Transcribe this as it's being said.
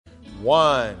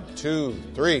1, 2,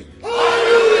 3.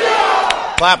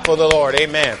 Hallelujah! Clap for the Lord.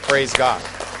 Amen. Praise God.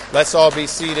 Let's all be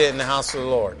seated in the house of the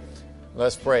Lord.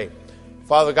 Let's pray.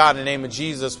 Father God, in the name of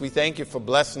Jesus, we thank you for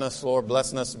blessing us, Lord,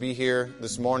 blessing us to be here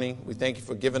this morning. We thank you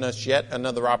for giving us yet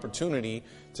another opportunity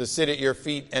to sit at your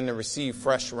feet and to receive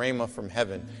fresh rhema from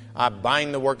heaven. I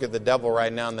bind the work of the devil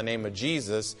right now in the name of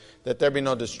Jesus, that there be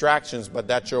no distractions, but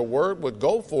that your word would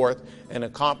go forth and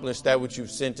accomplish that which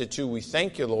you've sent it to. We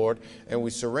thank you, Lord, and we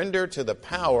surrender to the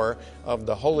power of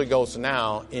the Holy Ghost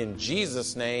now. In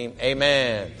Jesus' name,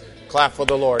 amen. Clap for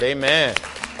the Lord. Amen.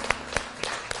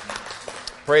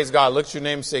 Praise God. Look at your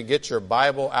name and say, get your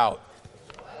Bible out.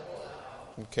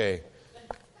 Okay.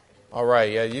 All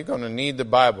right. Yeah, you're going to need the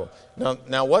Bible.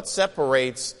 Now what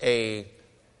separates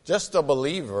just a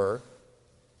believer,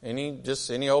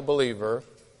 any old believer,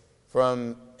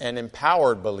 from an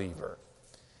empowered believer?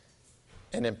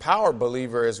 An empowered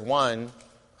believer is one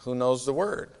who knows the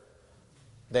Word.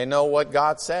 They know what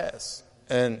God says,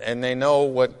 and they know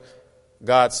what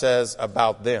God says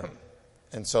about them.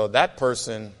 And so that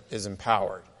person is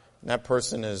empowered. And that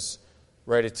person is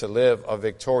ready to live a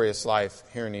victorious life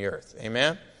here on the earth.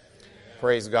 Amen?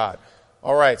 Praise God.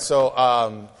 All right, so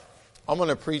I'm going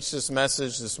to preach this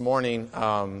message this morning.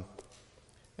 And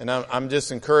I'm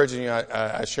just encouraging you.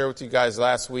 I shared with you guys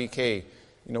last week, hey,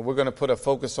 we're going to put a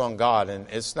focus on God. And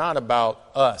it's not about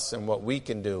us and what we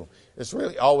can do. It's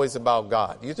really always about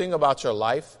God. You think about your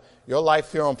life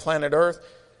here on planet Earth.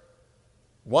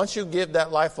 Once you give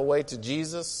that life away to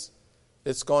Jesus,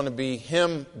 it's going to be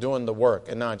Him doing the work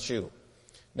and not you.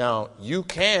 Now, you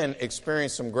can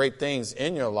experience some great things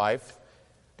in your life,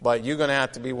 but you're going to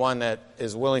have to be one that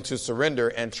is willing to surrender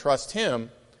and trust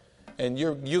Him, and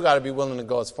you got to be willing to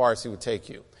go as far as He would take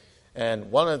you.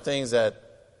 And one of the things that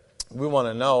we want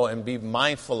to know and be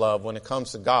mindful of when it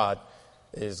comes to God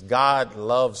is God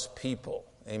loves people.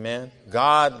 Amen.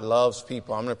 God loves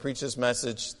people. I'm going to preach this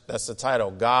message. That's the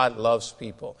title. God loves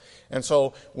people. And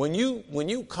so when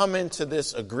you come into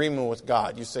this agreement with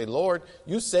God, you say, Lord,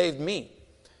 you saved me.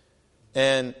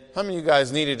 And how many of you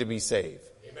guys needed to be saved?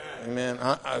 Amen.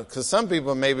 Because some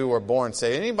people maybe were born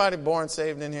saved. Anybody born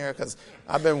saved in here? Because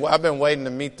I've been waiting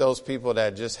to meet those people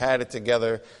that just had it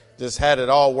together, just had it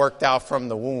all worked out from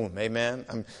the womb.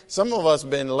 Amen. Some of us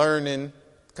been learning.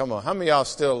 Come on, how many of y'all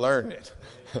still learning?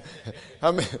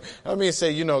 How many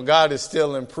say, God is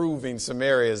still improving some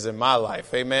areas in my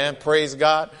life? Amen. Praise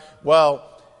God.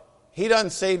 Well, He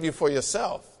doesn't save you for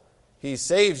yourself. He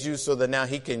saves you so that now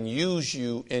He can use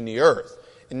you in the earth.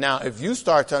 And now, if you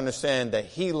start to understand that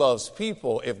He loves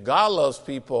people, if God loves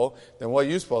people, then what are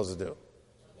you supposed to do?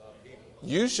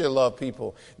 You should love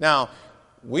people. Now,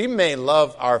 we may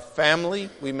love our family,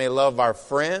 we may love our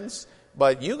friends,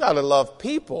 but you got to love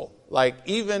people. Like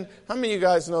even, how many of you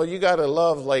guys know you got to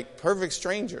love like perfect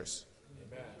strangers?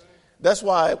 Amen. That's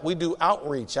why we do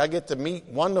outreach. I get to meet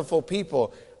wonderful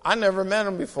people. I never met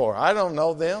them before. I don't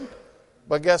know them.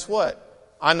 But guess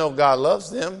what? I know God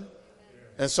loves them.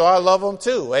 And so I love them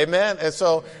too. Amen. And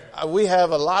so we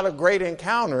have a lot of great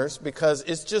encounters because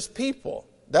it's just people.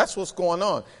 That's what's going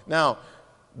on. Now,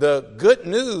 the good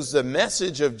news, the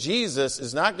message of Jesus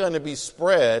is not going to be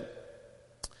spread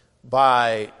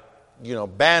by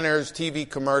banners, TV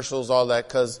commercials, all that.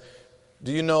 Because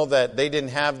do you know that they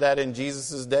didn't have that in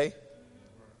Jesus' day?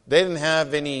 They didn't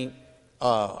have any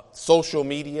social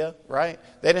media, right?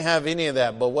 They didn't have any of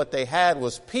that. But what they had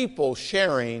was people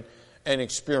sharing an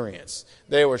experience.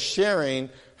 They were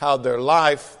sharing how their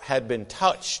life had been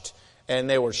touched, and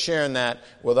they were sharing that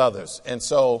with others. And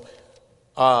so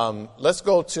let's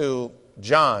go to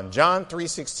John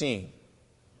 3:16.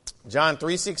 John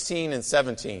 3:16 and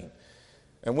 17.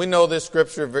 And we know this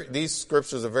scripture, these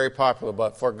scriptures are very popular.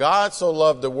 But for God so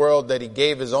loved the world that He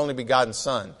gave His only begotten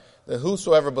Son, that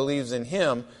whosoever believes in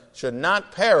Him should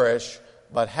not perish,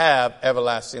 but have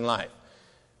everlasting life.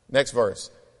 Next verse.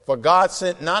 For God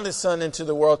sent not His Son into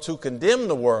the world to condemn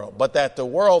the world, but that the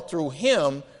world through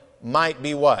Him might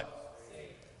be what?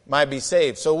 Saved. Might be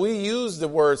saved. So we use the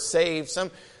word saved.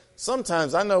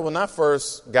 Sometimes I know when I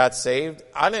first got saved,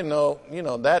 I didn't know,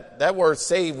 that word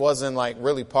saved wasn't like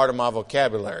really part of my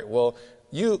vocabulary. Well,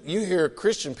 you hear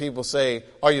Christian people say,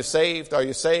 are you saved? Are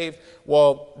you saved?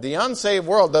 Well, the unsaved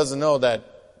world doesn't know that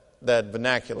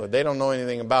vernacular. They don't know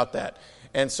anything about that.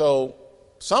 And so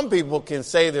some people can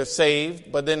say they're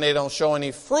saved, but then they don't show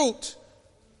any fruit.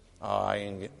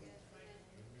 They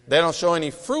don't show any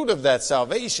fruit of that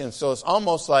salvation. So it's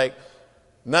almost like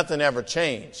nothing ever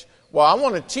changed. Well, I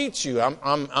want to teach you.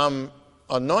 I'm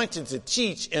anointed to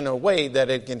teach in a way that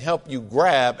it can help you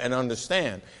grab and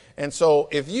understand. And so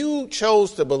if you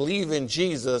chose to believe in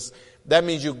Jesus That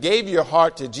means you gave your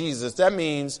heart to Jesus. That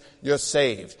means you're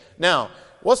saved. Now,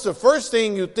 what's the first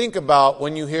thing you think about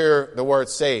when you hear the word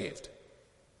saved?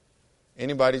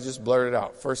 Anybody just blurt it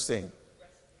out. First thing.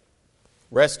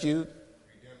 Rescued.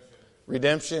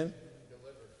 Redemption.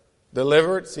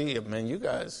 Delivered. See, man, you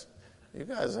guys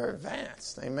are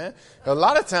advanced. Amen. A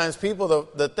lot of times people,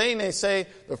 the thing they say,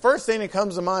 the first thing that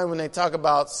comes to mind when they talk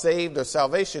about saved or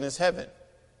salvation is heaven.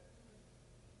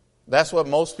 That's what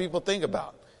most people think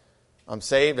about. I'm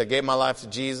saved. I gave my life to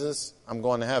Jesus. I'm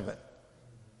going to heaven.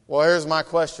 Well, here's my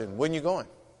question. When you going?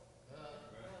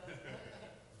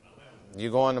 You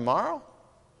going tomorrow?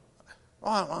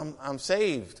 Oh, I'm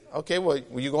saved. Okay, well,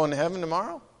 you going to heaven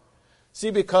tomorrow?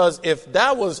 See, because if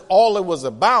that was all it was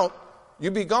about,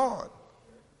 you'd be gone.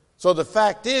 So the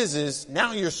fact is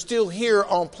now you're still here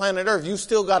on planet Earth. You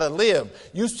still got to live.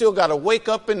 You still got to wake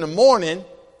up in the morning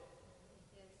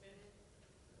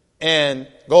and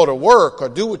go to work or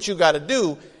do what you got to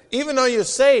do, even though you're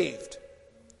saved.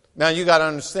 Now you got to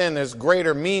understand there's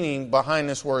greater meaning behind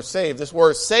this word saved. This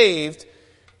word saved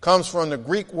comes from the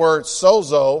Greek word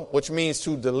sozo, which means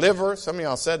to deliver. Some of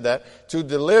y'all said that. To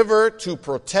deliver, to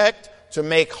protect, to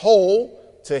make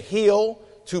whole, to heal,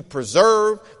 to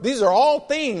preserve. These are all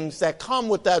things that come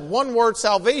with that one word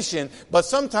salvation, but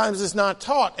sometimes it's not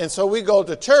taught. And so we go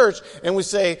to church and we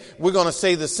say, we're going to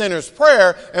say the sinner's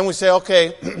prayer. And we say,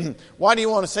 okay, why do you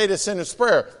want to say the sinner's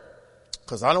prayer?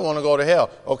 Because I don't want to go to hell.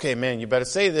 Okay, man, you better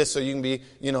say this so you can be,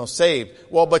 saved.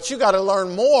 Well, but you got to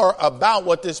learn more about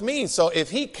what this means. So if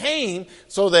he came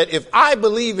so that if I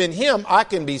believe in him, I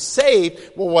can be saved.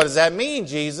 Well, what does that mean,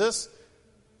 Jesus?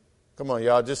 Come on,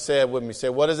 y'all, just say it with me. Say,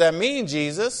 what does that mean,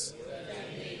 Jesus?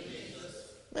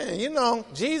 Man,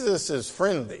 Jesus is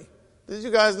friendly. Did you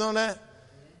guys know that?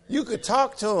 You could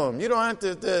talk to him. You don't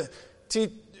have to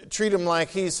treat him like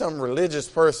he's some religious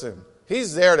person.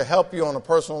 He's there to help you on a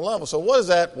personal level. So what does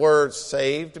that word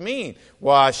saved mean?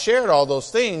 Well, I shared all those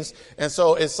things. And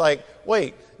so it's like,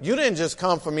 wait, you didn't just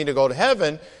come for me to go to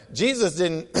heaven. Jesus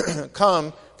didn't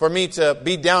come for me to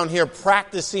be down here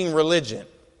practicing religion.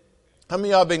 How many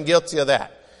of y'all have been guilty of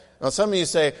that? Now, some of you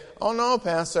say, oh, no,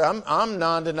 Pastor, I'm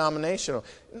non-denominational.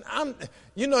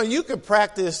 You could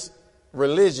practice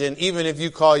religion even if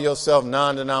you call yourself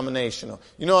non-denominational.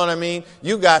 You know what I mean?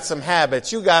 You got some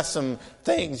habits. You got some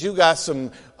things. You got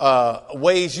some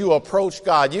ways you approach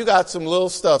God. You got some little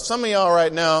stuff. Some of y'all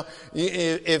right now,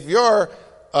 if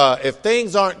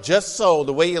things aren't just so,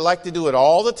 the way you like to do it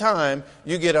all the time,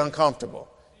 you get uncomfortable.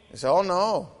 You say, oh,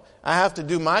 no. I have to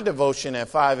do my devotion at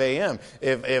 5 a.m.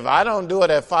 If I don't do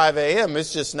it at 5 a.m.,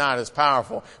 it's just not as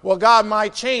powerful. Well, God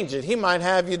might change it. He might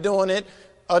have you doing it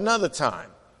another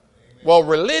time. Well,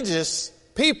 religious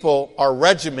people are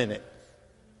regimented.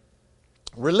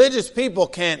 Religious people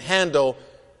can't handle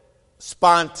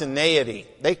spontaneity.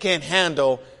 They can't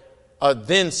handle a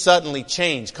then suddenly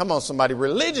change. Come on, somebody.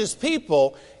 Religious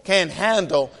people can't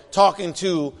handle talking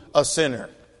to a sinner.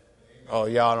 Oh,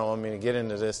 y'all don't want me to get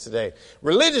into this today.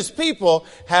 Religious people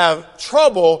have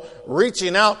trouble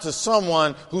reaching out to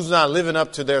someone who's not living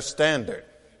up to their standard.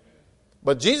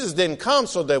 But Jesus didn't come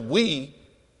so that we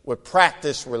would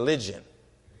practice religion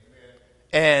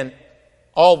and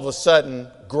all of a sudden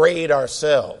grade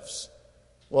ourselves.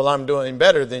 Well, I'm doing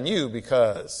better than you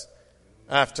because,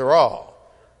 after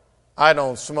all, I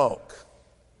don't smoke.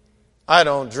 I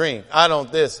don't drink. I don't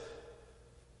this.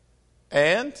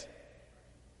 And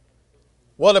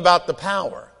what about the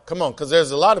power? Come on, because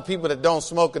there's a lot of people that don't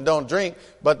smoke and don't drink,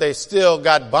 but they still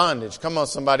got bondage. Come on,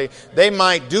 somebody. They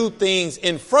might do things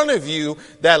in front of you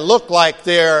that look like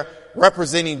they're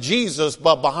representing Jesus,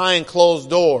 but behind closed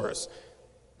doors.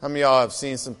 How many of y'all have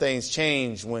seen some things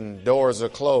change when doors are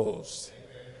closed?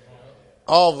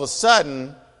 All of a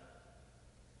sudden,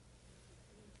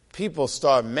 people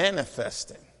start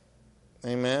manifesting.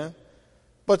 Amen.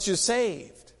 But you're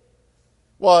saved.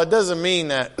 Well, it doesn't mean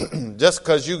that just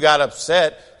because you got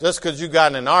upset, just because you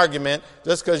got in an argument,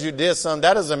 just because you did something,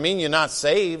 that doesn't mean you're not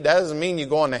saved. That doesn't mean you're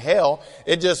going to hell.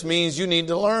 It just means you need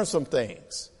to learn some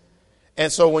things.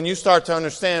 And so when you start to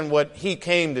understand what he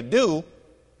came to do,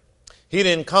 he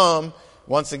didn't come,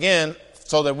 once again,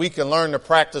 so that we can learn to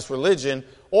practice religion.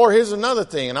 Or here's another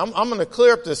thing, and I'm going to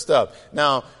clear up this stuff.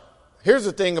 Now, here's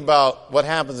the thing about what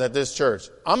happens at this church.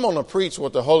 I'm going to preach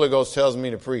what the Holy Ghost tells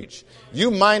me to preach.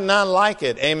 You might not like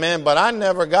it, amen, but I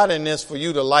never got in this for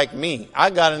you to like me. I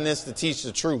got in this to teach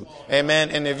the truth, amen.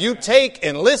 And if you take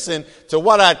and listen to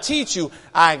what I teach you,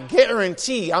 I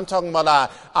guarantee, I'm talking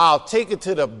about I'll take it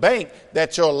to the bank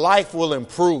that your life will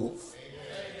improve,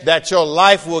 that your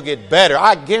life will get better.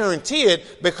 I guarantee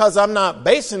it because I'm not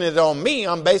basing it on me.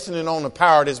 I'm basing it on the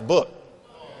power of this book.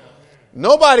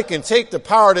 Nobody can take the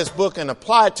power of this book and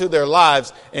apply it to their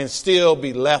lives and still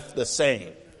be left the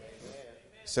same.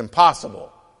 It's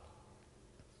impossible.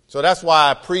 So that's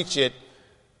why I preach it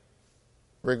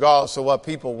regardless of what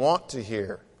people want to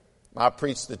hear. I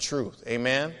preach the truth.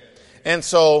 Amen. And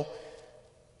so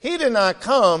he did not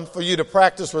come for you to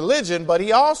practice religion, but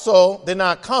he also did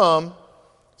not come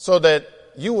so that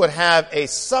you would have a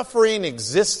suffering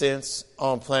existence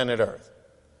on planet Earth.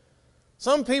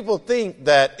 Some people think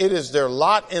that it is their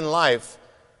lot in life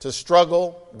to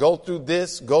struggle, go through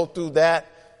this, go through that,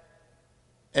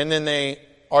 and then they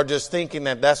are just thinking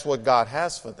that that's what God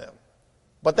has for them.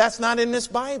 But that's not in this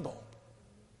Bible.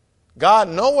 God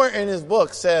nowhere in his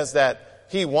book says that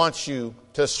he wants you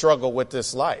to struggle with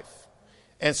this life.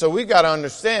 And so we got to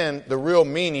understand the real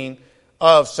meaning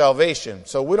of salvation.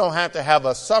 So we don't have to have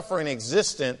a suffering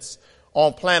existence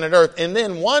on planet Earth and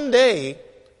then one day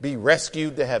be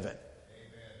rescued to heaven.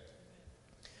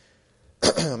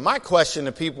 My question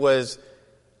to people is,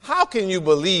 how can you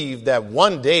believe that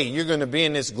one day you're going to be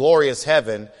in this glorious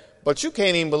heaven, but you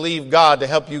can't even believe God to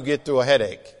help you get through a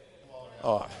headache?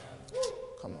 Oh,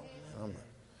 come on.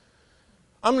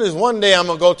 I'm just one day I'm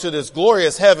going to go to this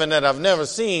glorious heaven that I've never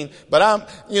seen, but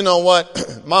you know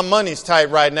what? My money's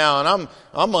tight right now and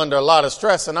I'm under a lot of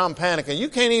stress and I'm panicking. You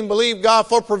can't even believe God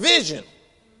for provision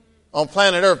on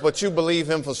planet Earth, but you believe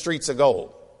him for streets of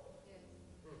gold.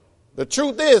 The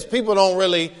truth is, people don't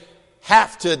really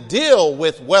have to deal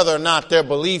with whether or not their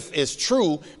belief is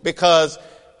true, because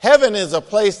heaven is a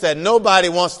place that nobody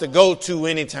wants to go to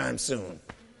anytime soon.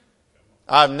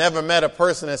 I've never met a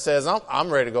person that says, I'm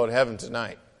ready to go to heaven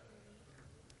tonight.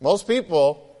 Most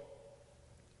people,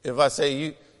 if I say,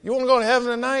 you want to go to heaven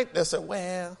tonight? They'll say,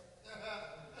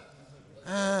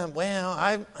 I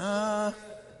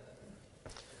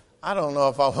don't know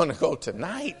if I want to go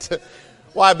tonight.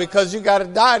 Why? Because you got to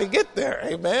die to get there.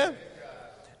 Amen.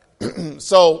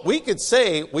 So we could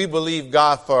say we believe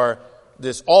God for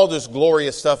all this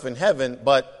glorious stuff in heaven,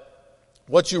 but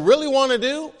what you really want to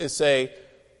do is say,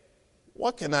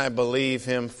 what can I believe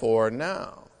him for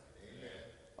now? Amen.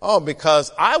 Oh, because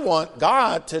I want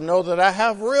God to know that I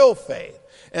have real faith.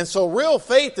 And so real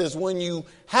faith is when you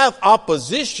have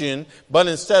opposition, but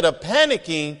instead of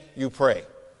panicking, you pray.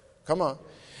 Come on.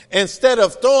 Instead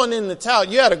of throwing in the towel,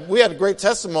 we had a great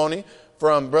testimony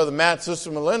from Brother Matt, Sister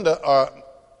Melinda,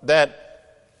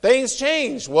 that things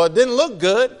changed. Well, it didn't look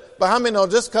good, but how many know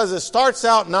just because it starts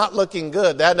out not looking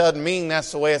good, that doesn't mean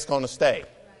that's the way it's going to stay.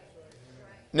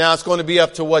 Now it's going to be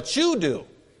up to what you do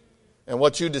and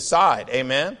what you decide.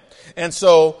 Amen. And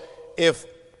so if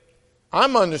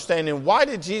I'm understanding, why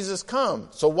did Jesus come?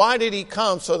 So why did he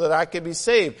come? So that I could be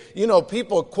saved. You know,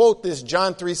 people quote this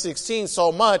John 3:16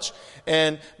 so much,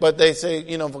 but they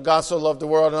say, for God so loved the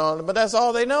world, and all, but that's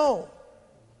all they know.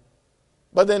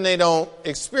 But then they don't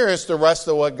experience the rest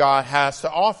of what God has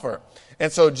to offer.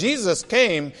 And so Jesus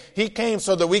came, he came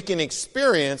so that we can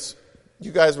experience.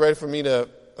 You guys ready for me to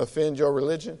offend your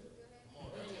religion?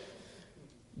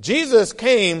 Jesus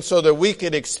came so that we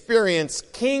could experience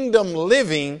kingdom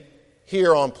living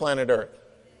here on planet Earth.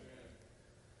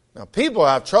 Now, people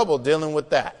have trouble dealing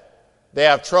with that. They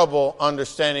have trouble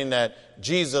understanding that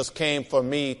Jesus came for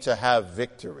me to have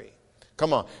victory.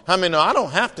 Come on. How many know I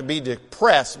don't have to be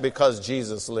depressed because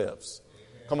Jesus lives?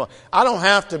 Come on. I don't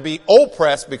have to be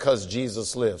oppressed because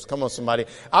Jesus lives. Come on, somebody.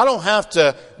 I don't have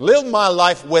to live my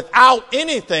life without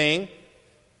anything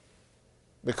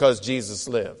because Jesus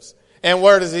lives. And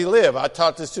where does he live? I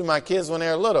taught this to my kids when they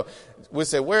were little. We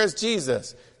say, where's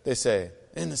Jesus? They say,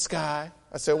 in the sky.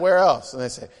 I said, where else? And they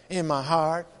say, in my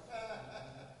heart.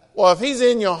 Well, if he's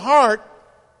in your heart,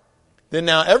 then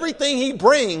now everything he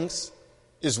brings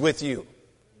is with you.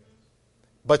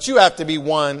 But you have to be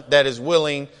one that is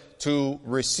willing to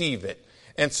receive it.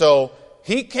 And so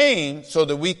he came so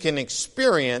that we can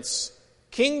experience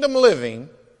kingdom living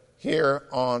here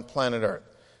on planet Earth.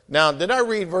 Now, did I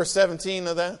read verse 17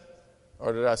 of that?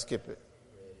 Or did I skip it?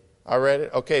 I read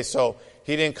it? Okay, so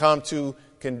he didn't come to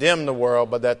condemn the world,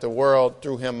 but that the world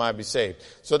through him might be saved.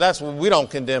 So that's when we don't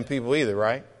condemn people either,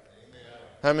 right?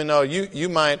 I mean, no, you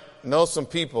might know some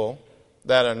people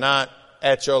that are not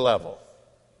at your level.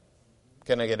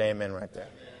 Can I get amen right there?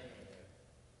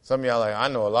 Some of y'all are like, I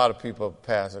know a lot of people,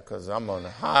 Pastor, because I'm on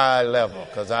a high level.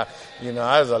 Because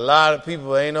there's a lot of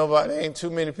people, ain't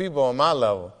too many people on my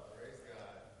level.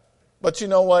 But you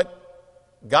know what?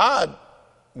 God,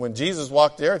 when Jesus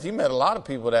walked the earth, he met a lot of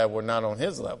people that were not on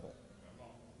his level.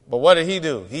 But what did he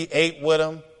do? He ate with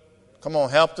them. Come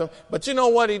on, helped them. But you know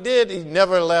what he did? He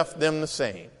never left them the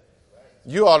same.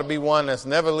 You ought to be one that's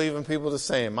never leaving people the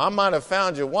same. I might have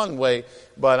found you one way,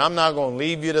 but I'm not going to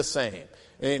leave you the same.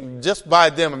 And just by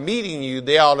them meeting you,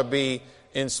 they ought to be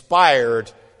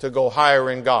inspired to go higher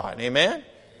in God. Amen?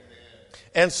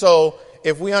 And so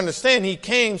if we understand he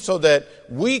came so that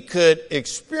we could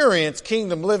experience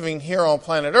kingdom living here on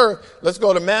planet Earth, let's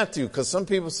go to Matthew, because some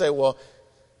people say, well,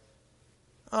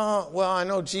 I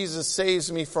know Jesus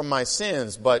saves me from my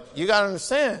sins, but you got to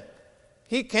understand,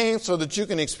 he came so that you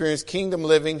can experience kingdom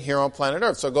living here on planet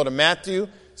Earth. So go to Matthew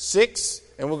 6,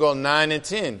 and we'll go 9 and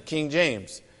 10, King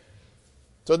James.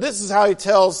 So this is how he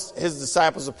tells his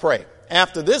disciples to pray.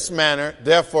 After this manner,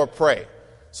 therefore pray.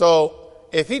 So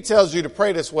if he tells you to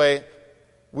pray this way,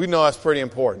 we know that's pretty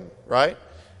important, right?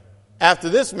 After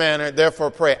this manner,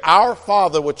 therefore pray. Our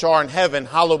Father which art in heaven,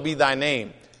 hallowed be thy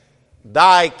name.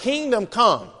 Thy kingdom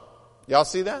come. Y'all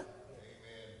see that? Amen.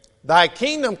 Thy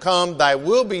kingdom come, thy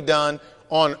will be done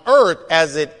on earth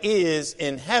as it is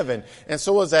in heaven. And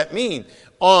so what does that mean?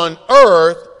 On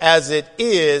earth as it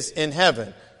is in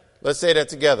heaven. Let's say that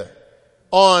together.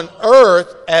 On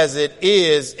earth as it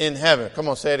is in heaven. Come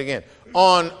on, say it again.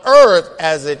 On earth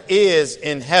as it is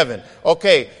in heaven.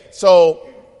 Okay, so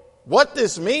what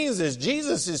this means is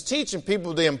Jesus is teaching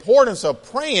people the importance of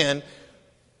praying.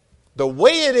 The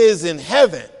way it is in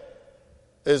heaven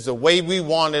is the way we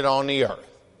want it on the earth.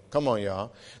 Come on,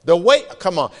 y'all.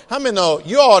 Come on. How many know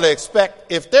you ought to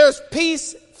expect if there's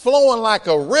peace flowing like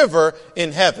a river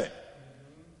in heaven,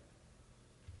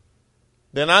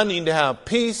 then I need to have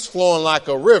peace flowing like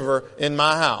a river in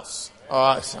my house.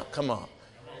 All right, so come on.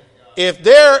 If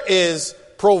there is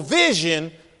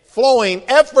provision flowing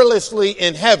effortlessly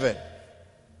in heaven,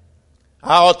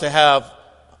 I ought to have,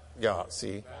 y'all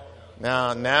see,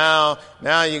 now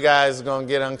you guys are going to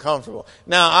get uncomfortable.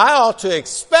 Now I ought to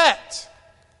expect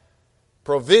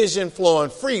provision flowing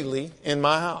freely in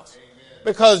my house.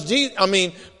 Because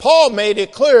Paul made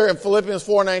it clear in Philippians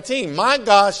 4:19, my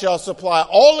God shall supply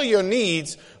all of your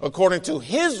needs according to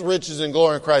his riches and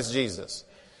glory in Christ Jesus.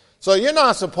 So you're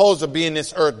not supposed to be in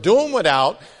this earth doing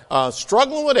without,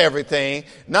 struggling with everything,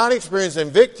 not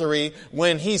experiencing victory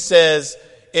when he says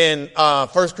in 1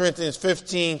 Corinthians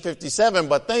 15:57,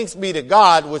 but thanks be to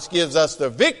God which gives us the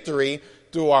victory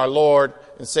through our Lord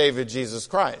and Savior Jesus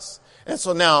Christ. And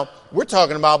so now we're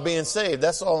talking about being saved.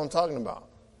 That's all I'm talking about.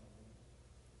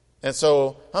 And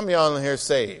so how many of y'all in here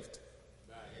saved?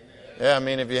 Yeah,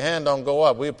 if your hand don't go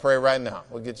up, we'll pray right now.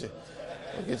 We'll get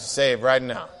you saved right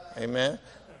now. Amen.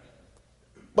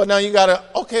 But now you gotta,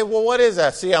 okay, well, what is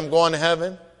that? See, I'm going to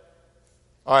heaven.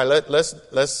 All right,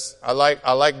 let's, I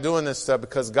like doing this stuff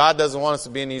because God doesn't want us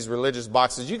to be in these religious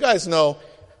boxes. You guys know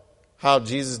how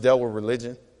Jesus dealt with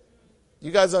religion?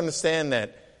 You guys understand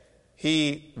that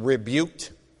he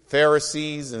rebuked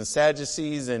Pharisees and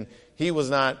Sadducees and he was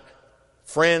not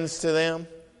friends to them?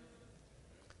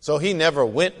 So he never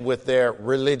went with their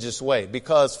religious way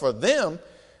because for them,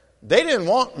 they didn't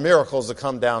want miracles to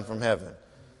come down from heaven.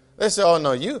 They said, oh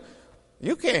no, you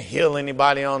can't heal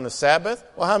anybody on the Sabbath.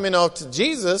 Well, how many know to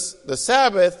Jesus, the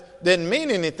Sabbath didn't mean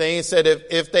anything. He said,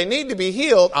 if they need to be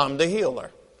healed, I'm the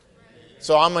healer.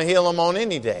 So I'm going to heal them on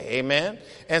any day. Amen.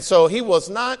 And so he was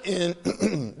not in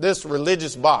this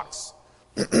religious box.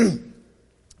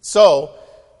 So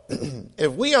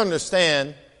if we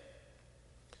understand,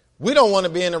 we don't want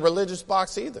to be in a religious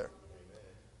box either.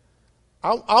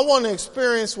 I want to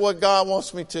experience what God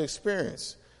wants me to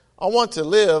experience. I want to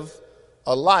live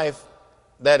a life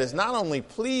that is not only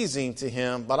pleasing to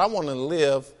him, but I want to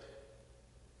live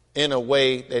in a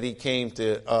way that he came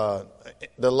to,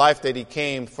 the life that he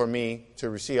came for me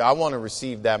to receive. I want to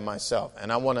receive that myself,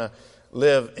 and I want to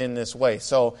live in this way.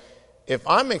 So if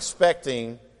I'm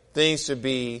expecting things to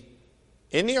be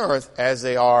in the earth as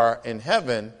they are in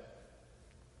heaven,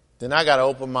 then I got to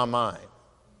open my mind.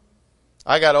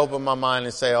 I got to open my mind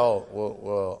and say, oh,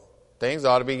 well, things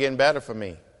ought to be getting better for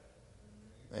me.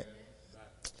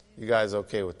 You guys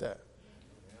okay with that?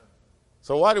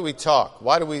 So why do we talk?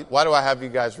 Why do I have you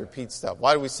guys repeat stuff?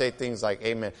 Why do we say things like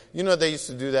amen? You know they used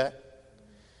to do that?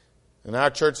 In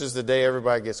our churches today,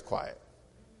 everybody gets quiet.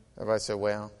 Everybody said,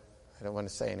 well, I don't want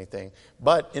to say anything.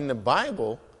 But in the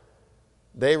Bible,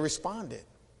 they responded.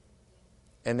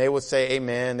 And they would say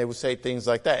amen. They would say things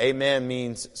like that. Amen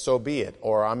means so be it,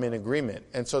 or I'm in agreement.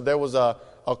 And so there was a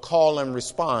call and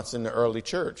response in the early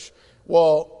church.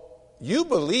 Well, you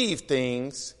believe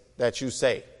things that you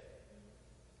say.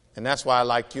 And that's why I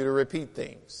like you to repeat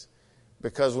things.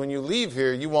 Because when you leave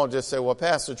here, you won't just say, well,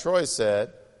 Pastor Troy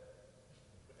said.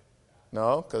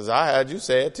 No, because I had you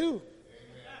say it too.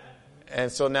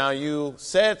 And so now you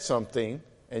said something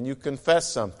and you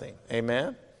confessed something.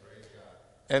 Amen?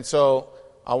 And so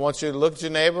I want you to look at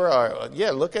your neighbor.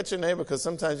 Look at your neighbor, because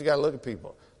sometimes you got to look at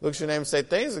people. Look at your neighbor and say,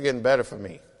 things are getting better for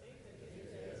me.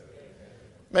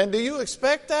 Man, do you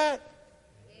expect that?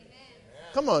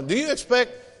 Come on, do you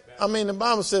expect? I mean, the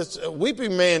Bible says,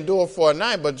 weeping may endure for a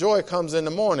night, but joy comes in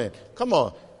the morning. Come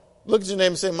on, look at your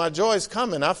neighbor and say, my joy is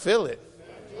coming. I feel it.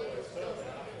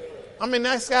 I mean,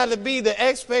 that's got to be the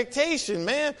expectation,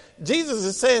 man. Jesus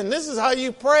is saying, this is how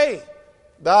you pray.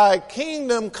 Thy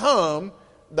kingdom come,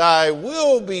 thy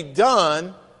will be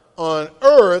done on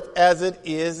earth as it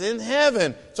is in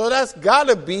heaven. So that's got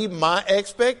to be my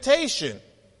expectation.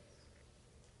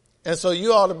 And so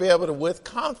you ought to be able to, with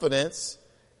confidence,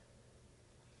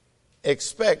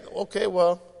 expect, okay,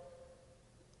 well,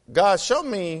 God, show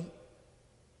me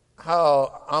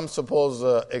how I'm supposed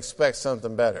to expect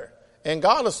something better. And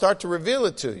God will start to reveal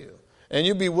it to you. And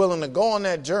you'll be willing to go on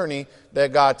that journey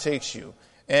that God takes you.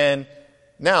 And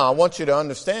now I want you to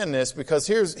understand this, because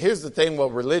here's the thing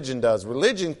what religion does.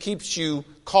 Religion keeps you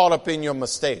caught up in your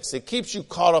mistakes. It keeps you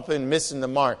caught up in missing the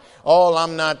mark. Oh,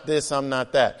 I'm not this, I'm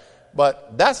not that.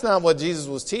 But that's not what Jesus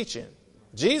was teaching.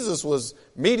 Jesus was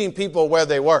meeting people where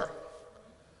they were.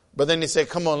 But then he said,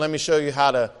 come on, let me show you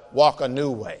how to walk a new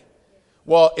way.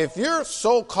 Well, if you're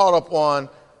so caught up on,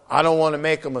 I don't want to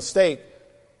make a mistake,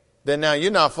 then now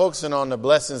you're not focusing on the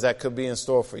blessings that could be in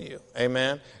store for you.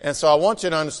 Amen. And so I want you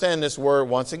to understand this word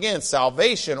once again,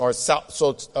 salvation, or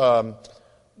saved,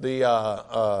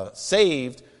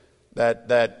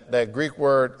 that Greek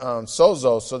word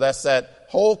sozo. So that's that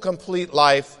whole complete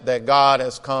life that God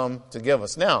has come to give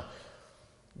us. Now,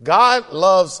 God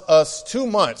loves us too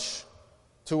much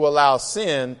to allow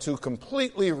sin to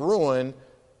completely ruin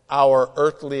our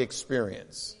earthly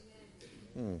experience.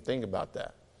 Think about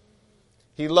that.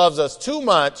 He loves us too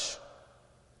much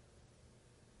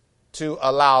to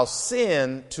allow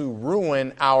sin to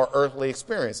ruin our earthly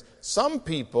experience. Some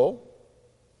people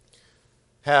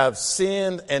have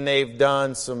sinned and they've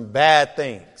done some bad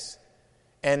things,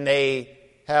 and they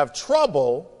have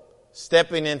trouble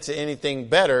stepping into anything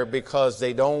better because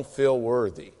they don't feel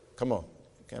worthy. Come on.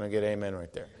 Can I get amen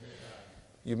right there?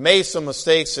 You made some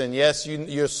mistakes, and yes,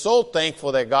 you're so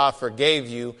thankful that God forgave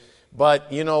you,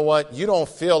 but you know what? You don't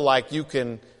feel like you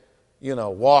can,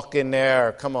 walk in there,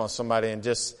 or come on, somebody, and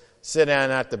just sit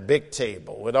down at the big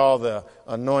table with all the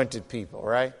anointed people,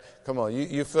 right? Come on,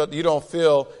 you don't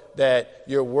feel that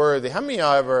you're worthy. How many of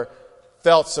y'all ever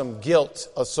felt some guilt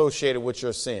associated with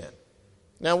your sin?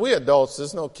 Now, we adults,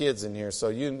 there's no kids in here, so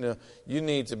you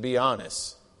need to be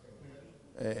honest.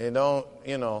 And don't,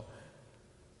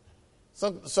 So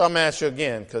I'm going to ask you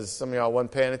again, because some of y'all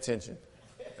wasn't paying attention.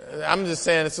 I'm just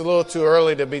saying it's a little too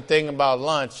early to be thinking about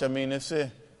lunch. I mean, it's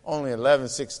only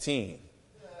 11:16.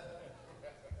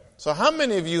 So how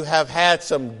many of you have had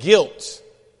some guilt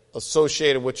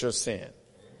associated with your sin?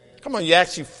 Come on, you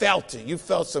actually felt it. You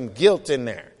felt some guilt in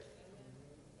there.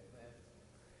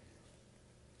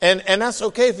 And that's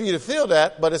okay for you to feel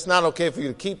that, but it's not okay for you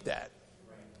to keep that.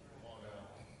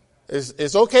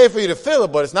 It's okay for you to feel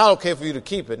it, but it's not okay for you to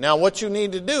keep it. Now, what you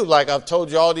need to do, like I've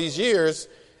told you all these years,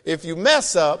 if you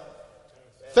mess up,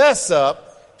 fess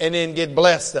up, and then get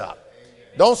blessed up.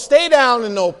 Don't stay down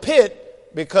in no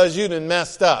pit because you done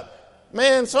messed up.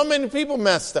 Man, so many people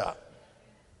messed up.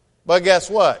 But guess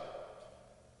what?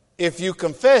 If you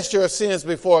confess your sins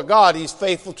before God, He's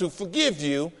faithful to forgive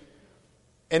you,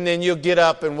 and then you'll get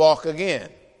up and walk again.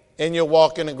 And you'll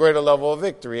walk in a greater level of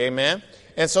victory. Amen?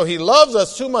 And so He loves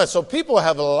us too much. So people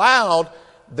have allowed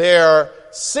their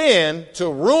sin to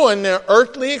ruin their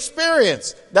earthly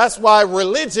experience. That's why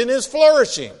religion is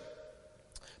flourishing.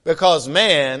 Because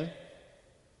man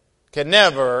can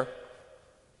never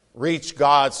reach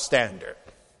God's standard.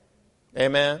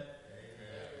 Amen? Amen.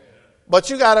 But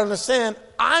you got to understand,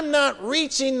 I'm not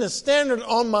reaching the standard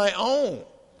on my own.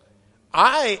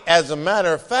 As a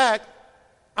matter of fact,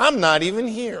 I'm not even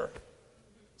here.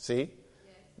 See?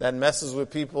 That messes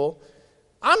with people.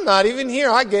 I'm not even here.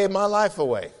 I gave my life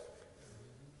away.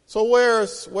 So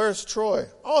where's Troy?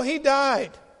 Oh, he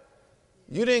died.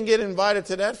 You didn't get invited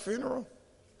to that funeral?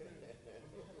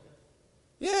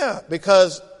 Yeah,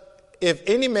 because if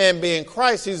any man be in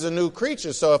Christ, he's a new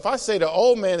creature. So if I say the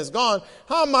old man is gone,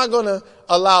 how am I going to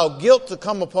allow guilt to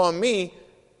come upon me,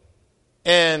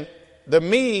 and the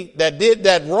me that did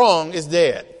that wrong is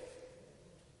dead?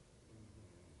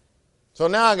 So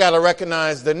now I got to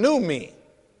recognize the new me.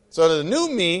 So the new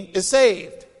me is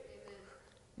saved.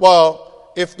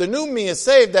 Well, if the new me is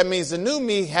saved, that means the new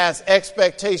me has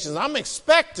expectations. I'm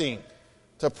expecting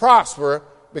to prosper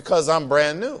because I'm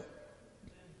brand new.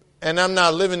 And I'm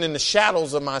not living in the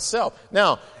shadows of myself.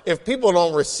 Now, if people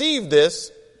don't receive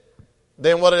this,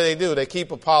 then what do? They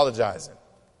keep apologizing.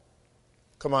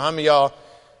 Come on, how many of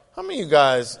you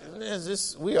guys,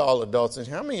 we all adults in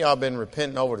here, how many of y'all been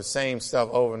repenting over the same stuff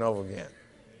over and over again?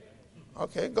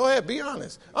 Okay, go ahead, be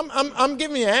honest. I'm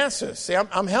giving you answers. See,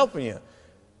 I'm helping you.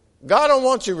 God don't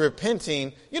want you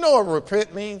repenting. You know what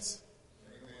repent means?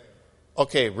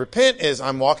 Okay, repent is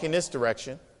I'm walking this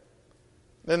direction.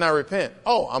 Then I repent.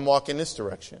 Oh, I'm walking this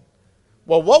direction.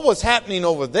 Well, what was happening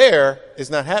over there is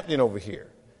not happening over here.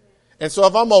 And so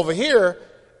if I'm over here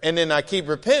and then I keep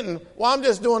repenting, well, I'm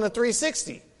just doing a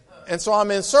 360. And so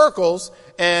I'm in circles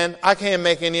and I can't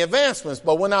make any advancements.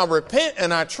 But when I repent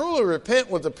and I truly repent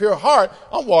with a pure heart,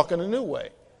 I'm walking a new way.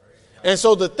 And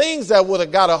so the things that would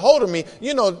have got a hold of me,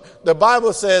 you know, the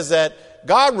Bible says that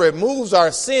God removes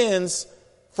our sins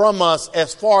from us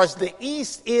as far as the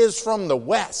east is from the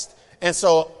west. And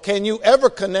so can you ever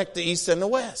connect the east and the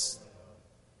west?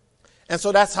 And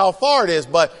so that's how far it is.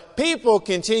 But people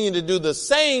continue to do the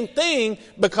same thing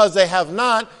because they have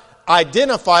not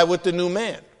identified with the new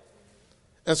man.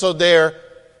 And so they're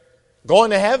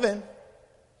going to heaven.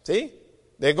 See?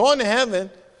 They're going to heaven,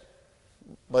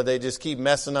 but they just keep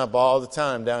messing up all the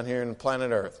time down here in the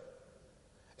planet Earth.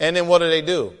 And then what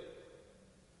do?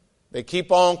 They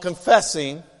keep on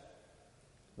confessing.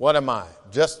 What am I?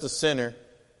 Just a sinner.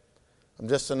 I'm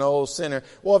just an old sinner.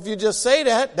 Well, if you just say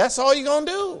that, that's all you're going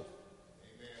to do.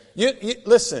 You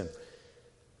listen,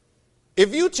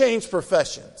 if you change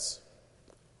professions,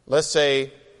 let's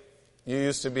say you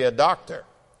used to be a doctor,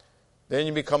 then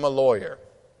you become a lawyer,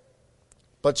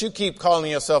 but you keep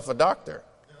calling yourself a doctor,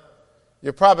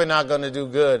 you're probably not going to do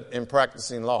good in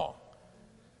practicing law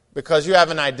because you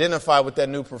haven't identified with that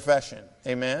new profession.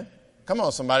 Amen? Come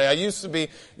on, somebody. I used to be,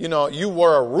 you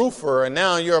were a roofer and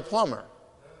now you're a plumber.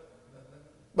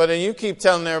 But then you keep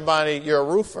telling everybody you're a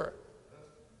roofer.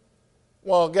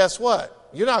 Well, guess what?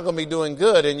 You're not going to be doing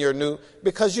good in your new,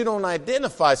 because you don't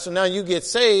identify. So now you get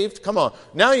saved. Come on.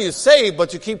 Now you're saved,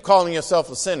 but you keep calling yourself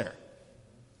a sinner.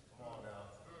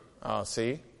 Oh,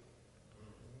 see?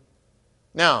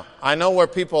 Now, I know where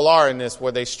people are in this,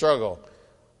 where they struggle.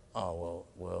 Oh,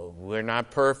 well, we're not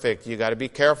perfect. You got to be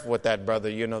careful with that, brother.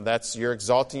 You're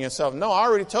exalting yourself. No, I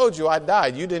already told you I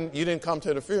died. You didn't come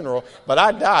to the funeral, but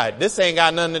I died. This ain't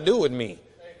got nothing to do with me.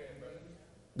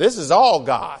 This is all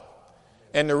God.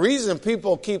 And the reason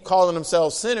people keep calling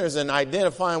themselves sinners and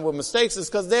identifying with mistakes is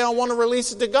because they don't want to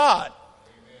release it to God.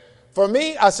 Amen. For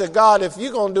me, I said, God, if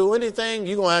you're going to do anything,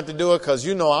 you're going to have to do it because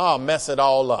I'll mess it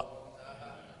all up.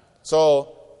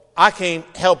 So I can't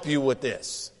help you with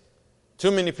this.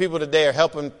 Too many people today are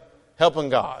helping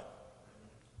God.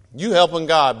 You helping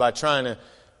God by trying to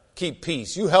keep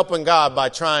peace. You helping God by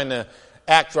trying to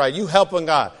act right. You helping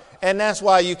God. And that's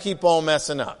why you keep on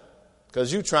messing up,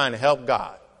 because you're trying to help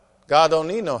God. God don't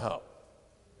need no help.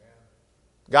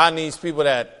 God needs people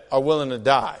that are willing to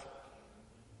die.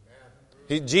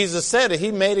 Jesus said it.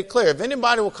 He made it clear. If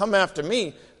anybody will come after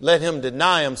me, let him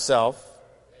deny himself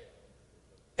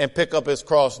and pick up his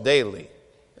cross daily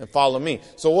and follow me.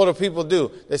 So what do people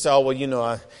do? They say, oh,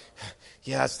 well,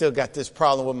 I still got this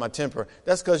problem with my temper.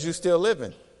 That's because you're still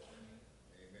living.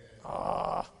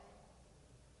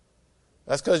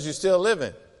 That's because you're still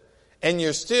living. And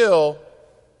you're still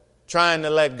trying to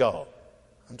let go.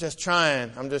 I'm just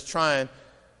trying.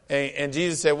 And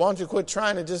Jesus said, why don't you quit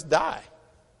trying to just die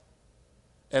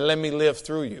and let me live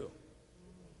through you?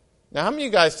 Now, how many of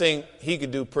you guys think he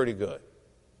could do pretty good?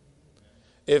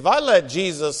 If I let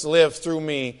Jesus live through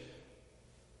me,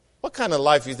 what kind of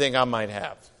life you think I might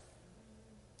have?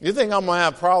 You think I'm going to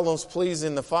have problems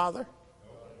pleasing the Father?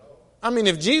 I mean,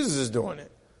 if Jesus is doing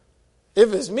it.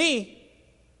 If it's me,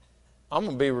 I'm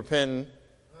going to be repenting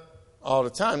all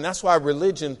the time. That's why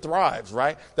religion thrives,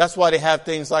 right? That's why they have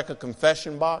things like a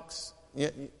confession box.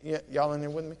 Y'all in here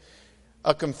with me?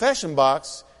 A confession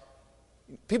box,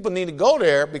 people need to go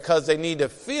there because they need to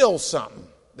feel something.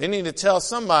 They need to tell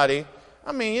somebody.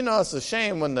 I mean, it's a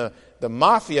shame when the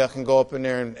mafia can go up in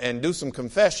there and do some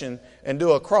confession and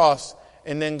do a cross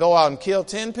and then go out and kill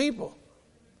 10 people.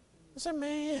 I said,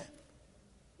 man,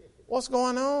 what's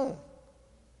going on?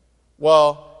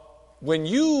 Well, when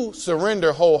you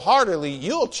surrender wholeheartedly,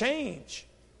 you'll change.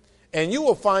 And you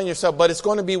will find yourself, but it's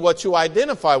going to be what you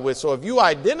identify with. So if you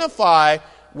identify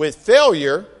with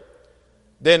failure,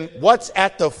 then what's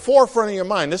at the forefront of your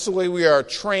mind? This is the way we are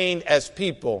trained as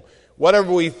people.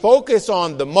 Whatever we focus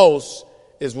on the most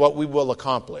is what we will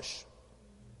accomplish.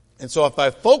 And so if I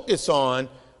focus on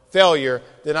failure,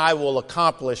 then I will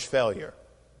accomplish failure.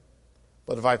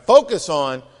 But if I focus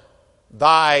on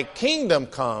thy kingdom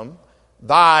come,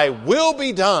 thy will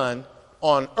be done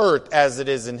on earth as it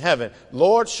is in heaven.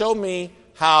 Lord, show me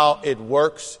how it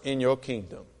works in your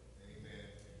kingdom. Amen.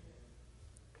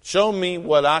 Show me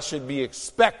what I should be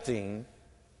expecting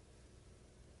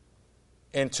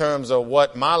in terms of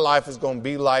what my life is going to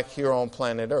be like here on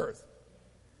planet earth.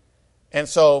 And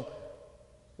so,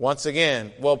 once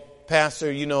again, well,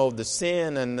 Pastor, the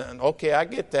sin, and okay, I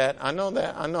get that. I know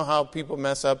that. I know how people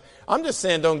mess up. I'm just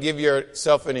saying don't give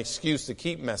yourself an excuse to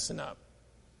keep messing up.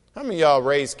 How many of y'all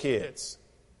raised kids?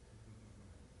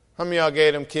 How many of y'all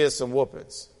gave them kids some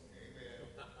whoopings?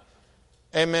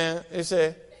 Amen. You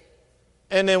say,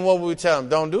 and then what would we tell them?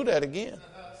 Don't do that again.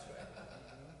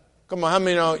 Come on, how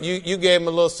many of you gave them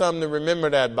a little something to remember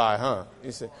that by, huh?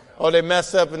 You say, oh, they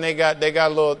messed up and they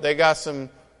got some,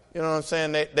 you know what I'm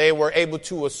saying? They were able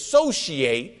to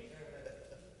associate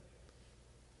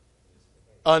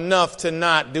enough to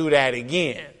not do that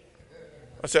again.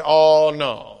 I say, oh,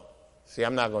 no. See,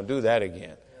 I'm not going to do that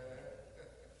again.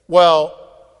 Well,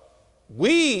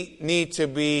 we need to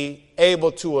be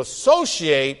able to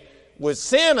associate with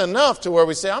sin enough to where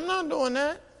we say, I'm not doing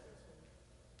that.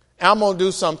 I'm going to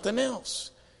do something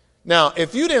else. Now,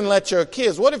 if you didn't let your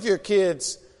kids, what if your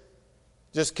kids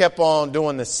just kept on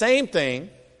doing the same thing,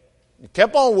 you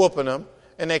kept on whooping them,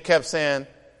 and they kept saying,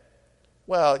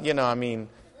 well,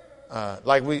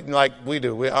 like we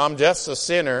do. I'm just a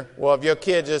sinner. Well, if your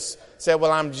kid just said,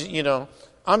 well,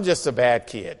 I'm just a bad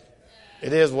kid.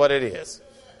 It is what it is.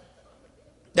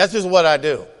 That's just what I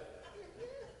do.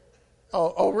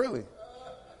 Oh, really?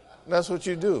 That's what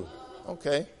you do?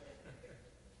 Okay.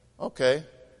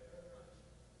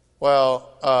 Well,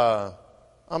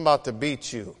 I'm about to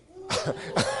beat you.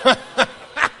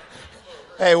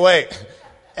 Hey, wait.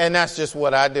 And that's just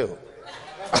what I do.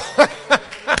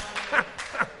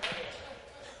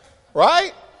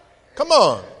 Right? Come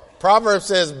on. Proverbs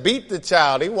says, beat the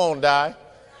child. He won't die.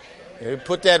 You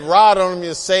put that rod on him,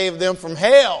 you save them from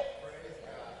hell.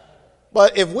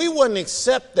 But if we wouldn't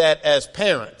accept that as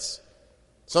parents,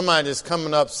 somebody just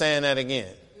coming up saying that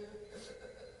again.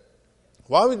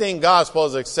 Why would we think God's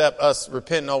supposed to accept us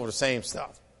repenting over the same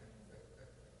stuff?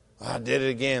 I did it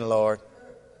again, Lord.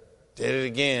 Did it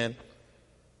again.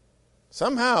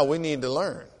 Somehow we need to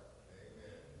learn.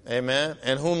 Amen.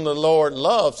 And whom the Lord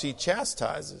loves, he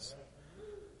chastises.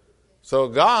 So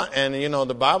God, and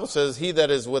the Bible says he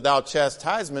that is without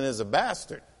chastisement is a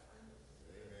bastard.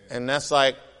 And that's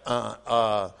like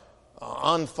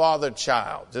unfathered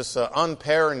child, just an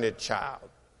unparented child.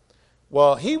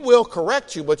 Well, he will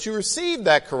correct you, but you receive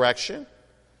that correction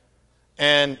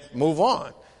and move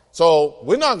on. So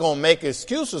we're not going to make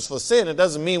excuses for sin. It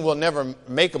doesn't mean we'll never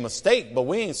make a mistake, but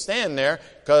we ain't standing there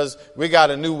because we got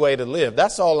a new way to live.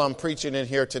 That's all I'm preaching in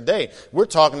here today. We're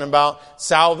talking about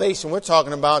salvation. We're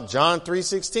talking about John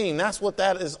 3:16. That's what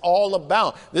that is all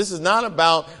about. This is not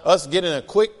about us getting a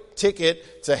quick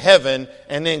ticket to heaven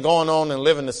and then going on and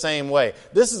living the same way.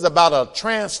 This is about a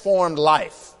transformed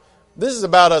life. This is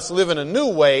about us living a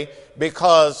new way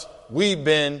because we've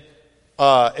been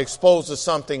exposed to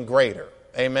something greater.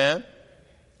 Amen.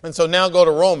 And so now go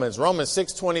to Romans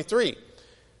 6:23.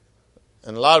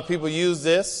 And a lot of people use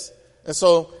this. And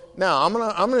so now I'm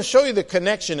going to show you the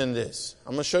connection in this.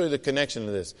 I'm going to show you the connection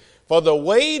to this. For the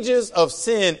wages of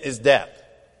sin is death.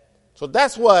 So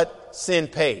that's what sin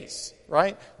pays,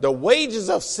 right? The wages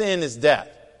of sin is death.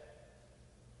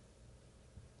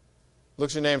 Look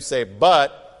at your name and say,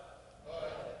 but.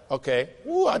 Okay.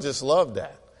 Ooh, I just love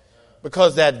that.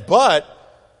 Because that but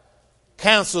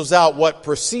cancels out what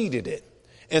preceded it.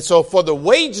 And so for the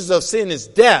wages of sin is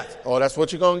death. Oh, that's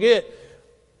what you're going to get.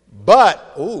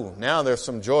 But, now there's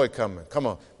some joy coming. Come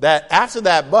on. That after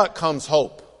that but comes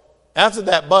hope. After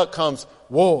that but comes,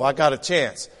 whoa, I got a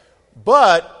chance.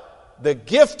 But the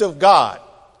gift of God.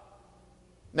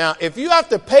 Now, if you have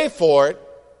to pay for it,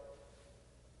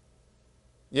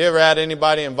 you ever had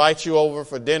anybody invite you over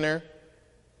for dinner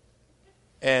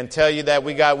and tell you that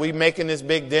we making this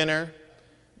big dinner,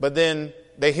 but then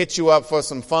they hit you up for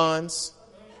some funds?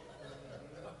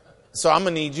 So I'm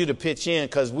going to need you to pitch in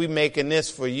because we making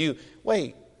this for you.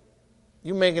 Wait,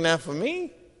 you making that for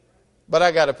me? But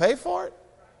I got to pay for it?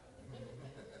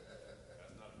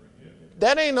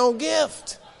 That ain't no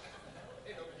gift.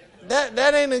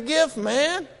 That ain't a gift,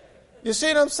 man. You see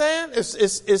what I'm saying?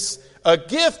 It's a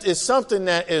gift is something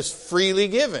that is freely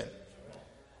given.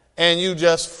 And you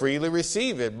just freely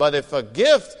receive it. But if a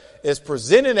gift is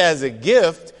presented as a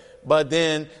gift, but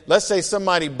then let's say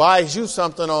somebody buys you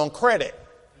something on credit,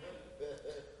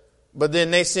 but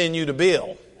then they send you the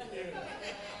bill.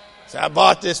 So I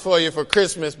bought this for you for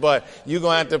Christmas, but you're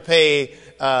going to have to pay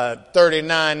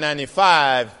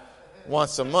 $39.95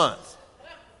 once a month.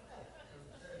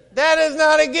 That is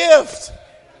not a gift.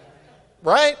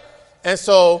 Right? And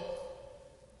so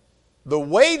the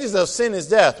wages of sin is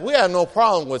death. We have no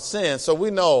problem with sin. So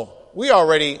we know we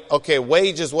already, okay,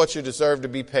 wage is what you deserve to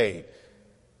be paid.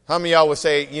 How many of y'all would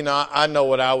say, I know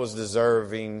what I was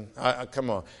deserving? Come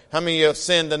on. How many of you have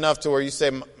sinned enough to where you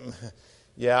say,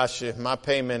 yeah, I should, my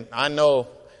payment, I know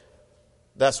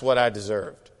that's what I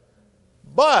deserved.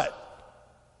 But,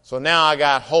 so now I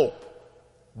got hope.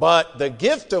 But the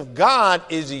gift of God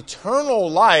is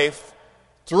eternal life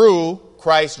through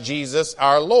Christ Jesus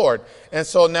our Lord. And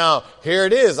so now here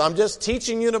it is. I'm just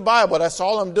teaching you the Bible. That's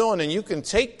all I'm doing. And you can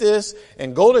take this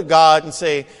and go to God and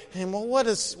say, hey, well, what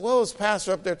was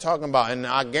Pastor up there talking about? And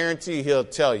I guarantee he'll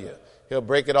tell you. He'll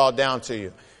break it all down to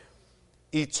you.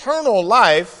 Eternal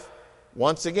life,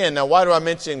 once again, now why do I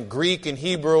mention Greek and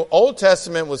Hebrew? Old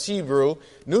Testament was Hebrew.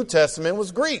 New Testament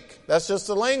was Greek. That's just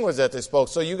the language that they spoke.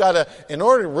 So you got to, in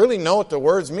order to really know what the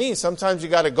words mean, sometimes you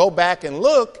got to go back and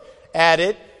look at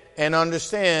it and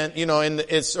understand, in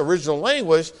its original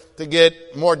language to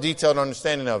get more detailed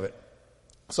understanding of it.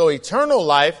 So eternal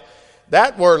life,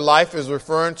 that word life is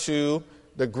referring to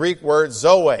the Greek word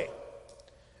zoe.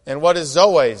 And what is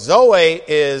zoe? Zoe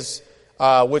is,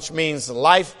 which means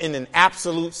life in an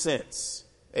absolute sense.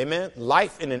 Amen?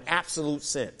 Life in an absolute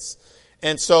sense.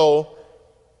 And so,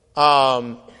 if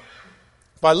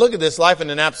I look at this, life in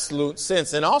an absolute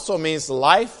sense, it also means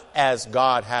life as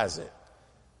God has it.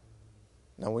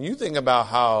 Now, when you think about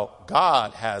how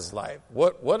God has life,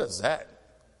 what is that?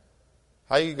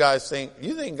 How you guys think?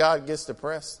 You think God gets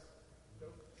depressed?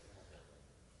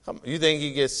 You think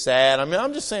he gets sad? I mean,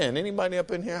 I'm just saying, anybody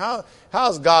up in here,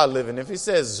 how's God living? If he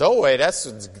says Zoe,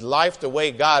 that's life the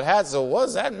way God has it. So what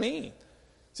does that mean?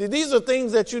 See, these are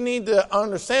things that you need to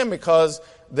understand because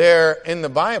they're in the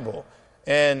Bible.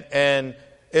 And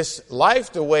it's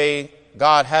life the way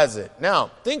God has it. Now,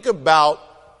 think about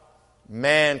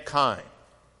mankind.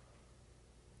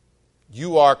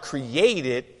 You are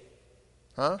created,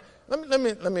 huh? Let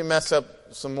me mess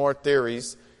up some more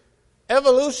theories.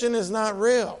 Evolution is not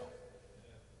real.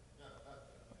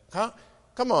 Huh?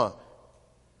 Come on.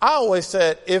 I always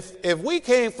said, if we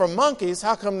came from monkeys,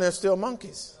 how come there's still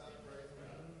monkeys?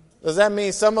 Does that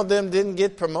mean some of them didn't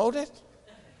get promoted?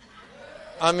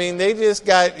 I mean, they just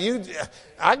got you.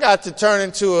 I got to turn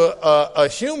into a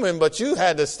human, but you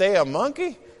had to stay a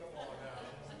monkey.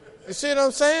 You see what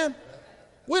I'm saying?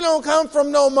 We don't come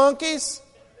from no monkeys.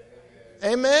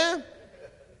 Amen.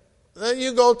 Then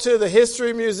you go to the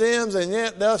history museums and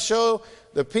they'll show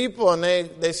the people and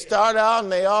they start out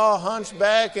and they all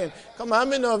hunchback and come on, I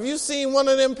mean, have you seen one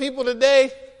of them people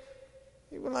today?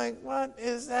 You were like, what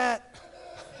is that?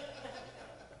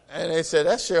 And they said,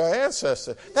 that's your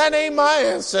ancestor. That ain't my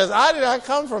ancestor. How did I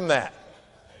come from that?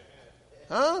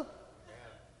 Huh?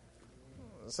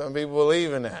 Some people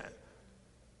believe in that.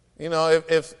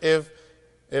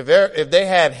 If they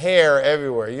had hair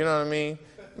everywhere, you know what I mean?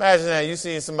 Imagine that. You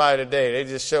seen somebody today, they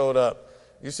just showed up.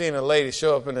 You seen a lady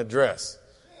show up in a dress.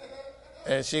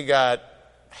 And she got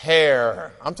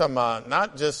hair. I'm talking about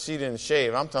not just she didn't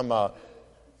shave. I'm talking about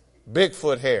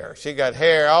Bigfoot hair. She got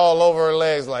hair all over her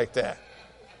legs like that.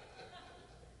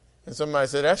 And somebody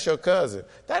said, that's your cousin.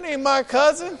 That ain't my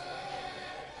cousin.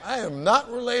 I am not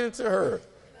related to her.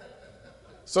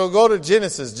 So go to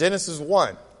Genesis. Genesis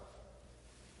 1.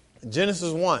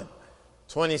 Genesis 1,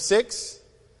 26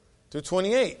 to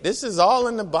 28. This is all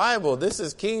in the Bible. This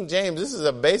is King James. This is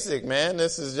a basic, man.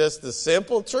 This is just the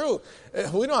simple truth.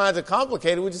 We don't have to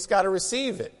complicate it. We just got to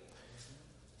receive it.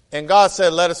 And God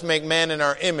said, let us make man in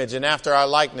our image and after our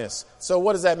likeness. So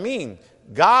what does that mean?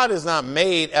 God is not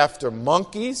made after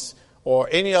monkeys or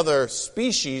any other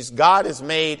species. God is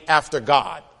made after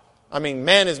God. I mean,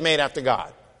 man is made after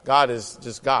God. God is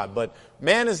just God. But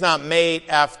man is not made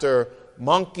after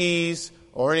monkeys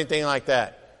or anything like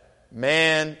that.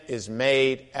 Man is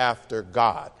made after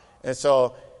God. And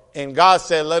so, and God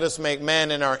said, let us make man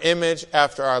in our image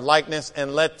after our likeness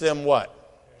and let them what?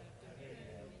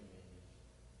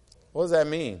 What does that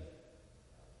mean?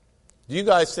 Do you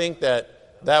guys think that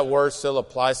word still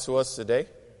applies to us today?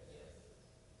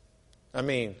 I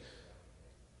mean,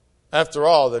 after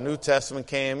all, the New Testament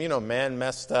came, man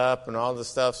messed up and all this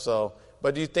stuff. So,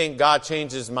 but do you think God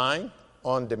changed his mind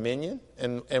on dominion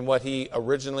and what he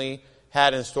originally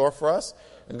had in store for us?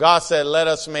 And God said, let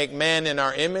us make man in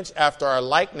our image after our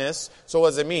likeness. So what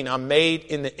does it mean? I'm made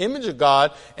in the image of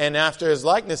God and after his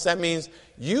likeness. That means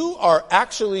you are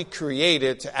actually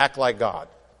created to act like God.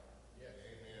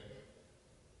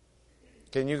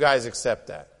 Can you guys accept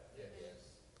that?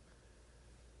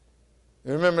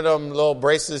 You remember them little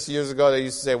bracelets years ago that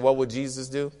used to say, what would Jesus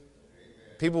do?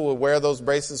 People would wear those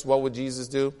bracelets, what would Jesus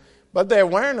do? But they're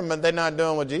wearing them, but they're not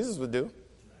doing what Jesus would do.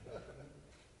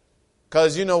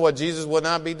 Because you know what Jesus would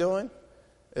not be doing?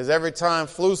 Is every time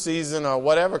flu season or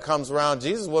whatever comes around,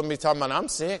 Jesus wouldn't be talking about, I'm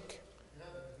sick.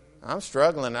 I'm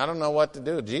struggling. I don't know what to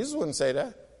do. Jesus wouldn't say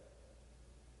that.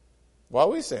 Why are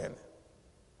we saying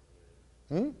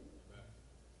it?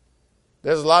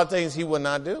 There's a lot of things he would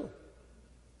not do.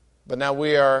 But now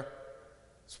we are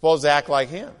supposed to act like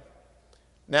him.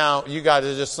 Now, you got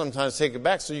to just sometimes take it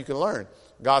back so you can learn.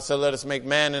 God said, let us make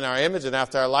man in our image and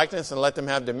after our likeness, and let them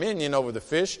have dominion over the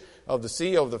fish of the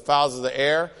sea, over the fowls of the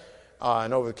air,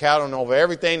 and over the cattle, and over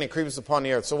everything that creeps upon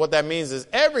the earth. So what that means is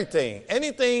everything,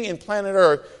 anything in planet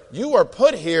Earth, you are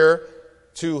put here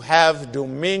to have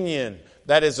dominion.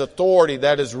 That is authority,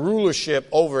 that is rulership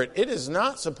over it. It is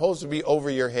not supposed to be over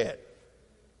your head.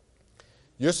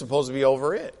 You're supposed to be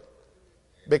over it.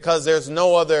 Because there's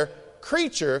no other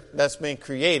creature that's been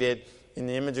created in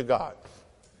the image of God.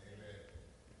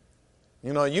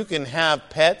 You know, you can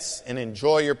have pets and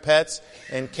enjoy your pets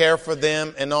and care for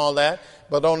them and all that,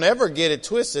 but don't ever get it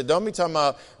twisted. Don't be talking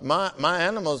about my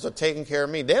animals are taking care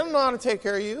of me. They don't know how to take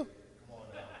care of you.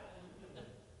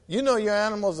 You know your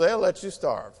animals, they'll let you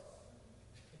starve.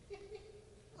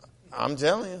 I'm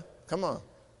telling you, come on.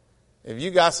 If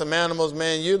you got some animals,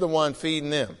 man, you're the one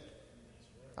feeding them.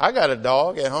 I got a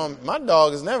dog at home. My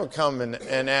dog has never come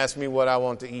and asked me what I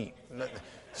want to eat.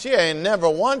 She ain't never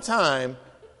one time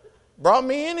brought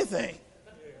me anything.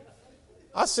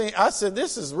 I said,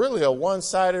 this is really a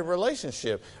one-sided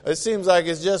relationship. It seems like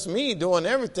it's just me doing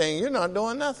everything. You're not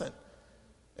doing nothing.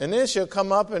 And then she'll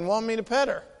come up and want me to pet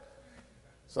her.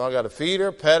 So I got to feed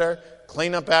her, pet her,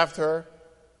 clean up after her.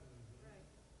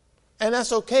 And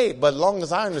that's okay, but as long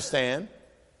as I understand,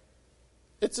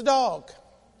 it's a dog.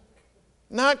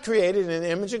 Not created in the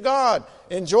image of God.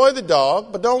 Enjoy the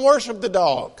dog, but don't worship the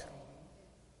dog.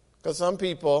 Because some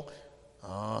people,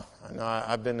 I know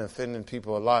I've been offending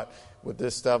people a lot with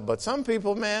this stuff, but some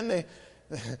people, man,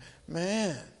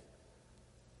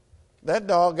 that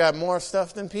dog got more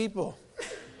stuff than people.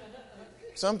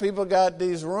 Some people got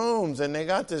these rooms and they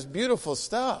got this beautiful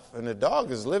stuff, and the dog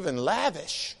is living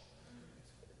lavish.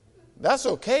 That's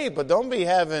okay, but don't be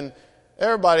having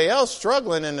everybody else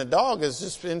struggling and the dog is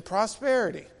just in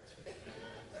prosperity.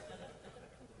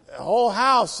 The whole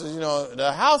house,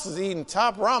 the house is eating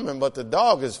top ramen, but the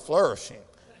dog is flourishing.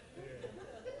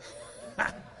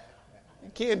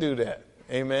 You can't do that.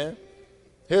 Amen.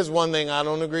 Here's one thing I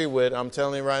don't agree with. I'm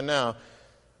telling you right now.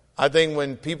 I think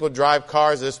when people drive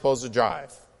cars, they're supposed to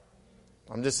drive.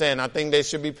 I'm just saying, I think they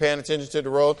should be paying attention to the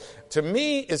road. To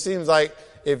me, it seems like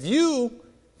if you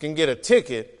can get a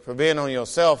ticket for being on your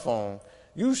cell phone,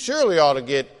 you surely ought to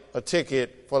get a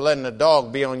ticket for letting the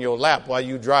dog be on your lap while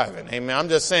you driving. Amen. I'm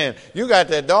just saying, you got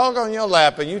that dog on your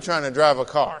lap and you trying to drive a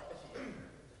car.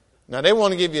 Now, they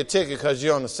want to give you a ticket because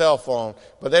you're on the cell phone,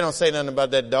 but they don't say nothing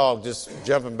about that dog just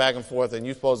jumping back and forth and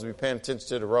you're supposed to be paying attention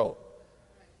to the road.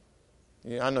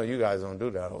 Yeah, I know you guys don't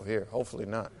do that over here. Hopefully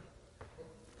not.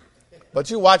 But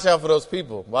you watch out for those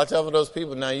people. Watch out for those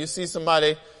people. Now, you see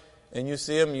somebody and you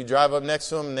see them, you drive up next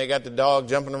to them and they got the dog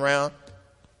jumping around.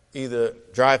 Either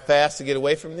drive fast to get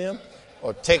away from them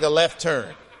or take a left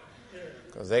turn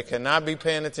because they cannot be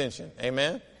paying attention.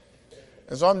 Amen.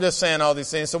 And so I'm just saying all these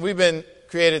things. So we've been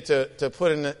created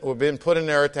we've been put in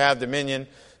the earth to have dominion.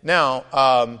 Now,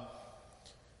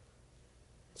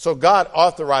 so God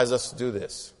authorized us to do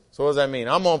this. So what does that mean?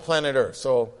 I'm on planet Earth.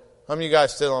 So how many of you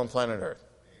guys still on planet Earth?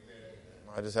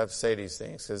 I just have to say these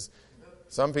things because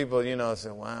some people,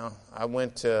 say, wow, I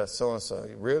went to so-and-so.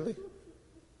 Really?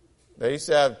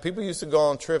 People used to go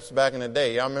on trips back in the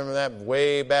day. Y'all remember that?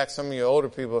 Way back, some of you older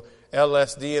people,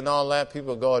 LSD and all that.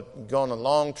 People go on a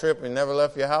long trip and never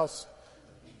left your house.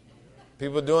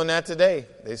 People doing that today.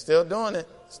 They still doing it.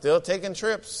 Still taking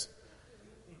trips.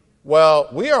 Well,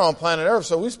 we are on planet Earth,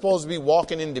 so we're supposed to be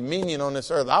walking in dominion on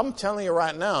this earth. I'm telling you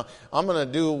right now, I'm going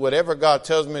to do whatever God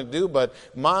tells me to do, but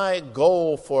my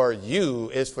goal for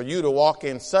you is for you to walk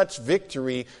in such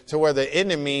victory to where the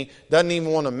enemy doesn't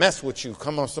even want to mess with you.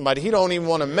 Come on, somebody. He don't even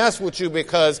want to mess with you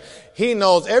because he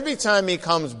knows every time he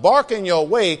comes barking your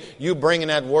way, you bringing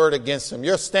that word against him.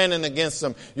 You're standing against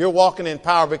him. You're walking in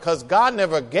power because God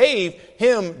never gave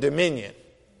him dominion.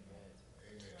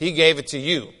 He gave it to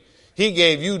you. He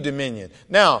gave you dominion.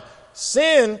 Now,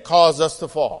 sin caused us to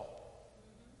fall.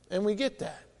 And we get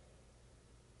that.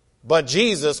 But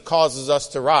Jesus causes us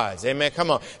to rise. Amen. Come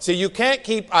on. See, you can't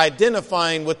keep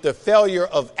identifying with the failure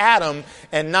of Adam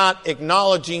and not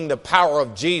acknowledging the power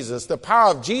of Jesus. The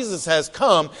power of Jesus has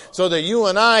come so that you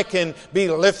and I can be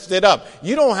lifted up.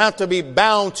 You don't have to be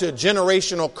bound to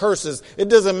generational curses. It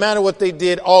doesn't matter what they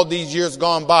did all these years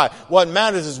gone by. What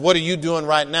matters is what are you doing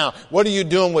right now? What are you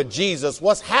doing with Jesus?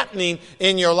 What's happening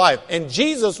in your life? And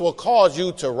Jesus will cause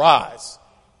you to rise.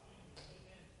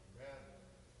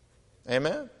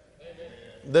 Amen.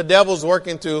 The devil's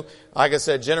working through, like I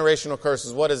said, generational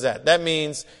curses. What is that? That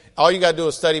means all you got to do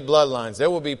is study bloodlines. There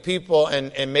will be people,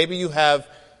 and maybe you have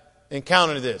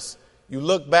encountered this. You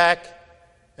look back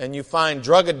and you find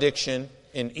drug addiction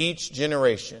in each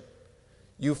generation.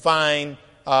 You find,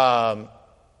 all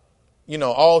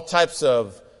types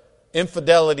of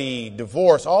infidelity,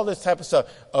 divorce, all this type of stuff,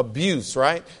 abuse,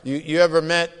 right? You ever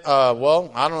met, I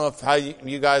don't know if how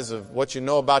you guys, what you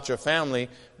know about your family,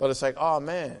 but it's like, oh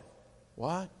man,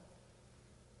 what?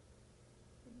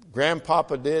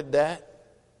 Grandpapa did that.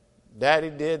 Daddy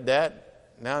did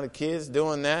that. Now the kids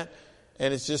doing that.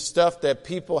 And it's just stuff that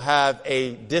people have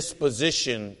a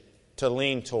disposition to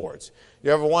lean towards.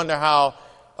 You ever wonder how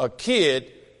a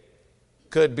kid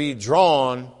could be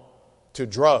drawn to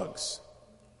drugs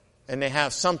and they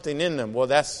have something in them? Well,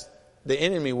 that's the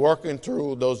enemy working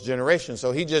through those generations.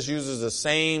 So he just uses the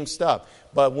same stuff.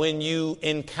 But when you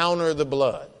encounter the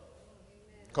blood,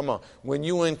 come on, when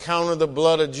you encounter the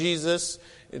blood of Jesus,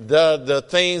 the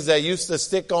things that used to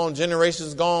stick on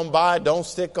generations gone by don't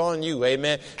stick on you.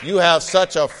 Amen. You have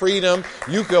such a freedom.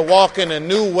 You can walk in a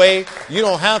new way. You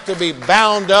don't have to be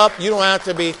bound up. You don't have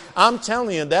to be. I'm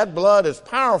telling you, that blood is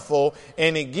powerful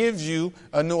and it gives you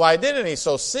a new identity.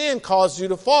 So sin caused you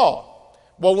to fall.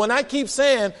 But when I keep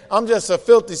saying I'm just a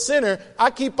filthy sinner,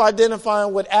 I keep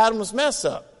identifying with Adam's mess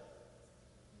up.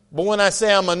 But when I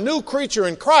say I'm a new creature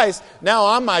in Christ, now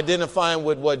I'm identifying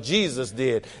with what Jesus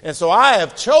did. And so I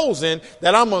have chosen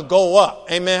that I'm going to go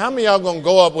up. Amen. How many of y'all going to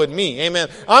go up with me? Amen.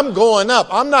 I'm going up.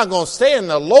 I'm not going to stay in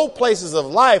the low places of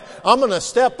life. I'm going to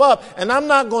step up, and I'm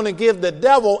not going to give the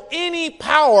devil any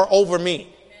power over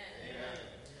me.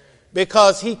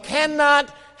 Because he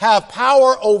cannot have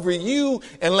power over you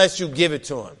unless you give it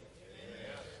to him.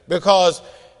 Because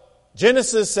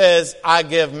Genesis says, I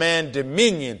give man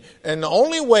dominion. And the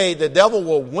only way the devil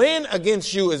will win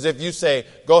against you is if you say,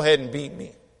 go ahead and beat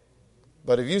me.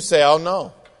 But if you say, oh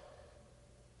no,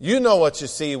 you know what you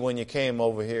see when you came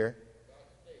over here.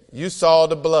 You saw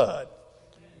the blood.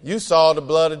 You saw the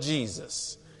blood of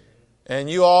Jesus. And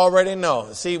you already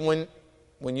know. See, when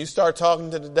you start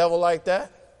talking to the devil like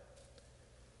that,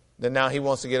 then now he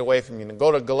wants to get away from you. Now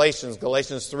go to Galatians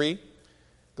 3,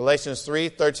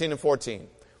 13 and 14.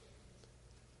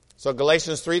 So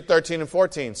Galatians 3, 13 and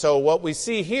 14. So what we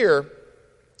see here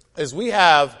is we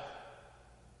have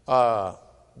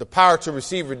the power to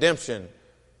receive redemption.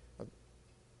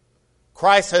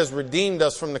 Christ has redeemed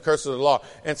us from the curse of the law.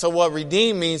 And so what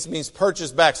redeem means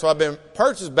purchased back. So I've been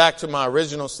purchased back to my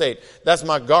original state. That's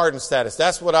my garden status.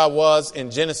 That's what I was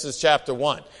in Genesis chapter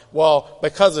 1. Well,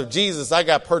 because of Jesus, I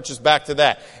got purchased back to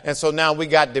that. And so now we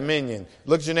got dominion.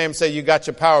 Look at your name and say, you got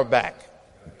your power back.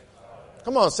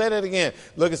 Come on, say that again.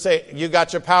 Look and say, you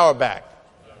got your power back.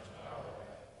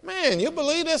 Man, you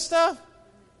believe this stuff?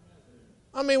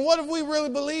 I mean, what if we really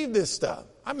believe this stuff?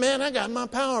 I got my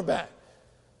power back.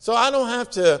 So I don't have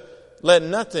to let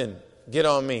nothing get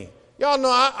on me. Y'all know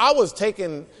I was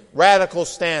taking radical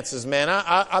stances, man.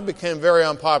 I became very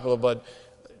unpopular, but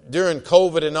during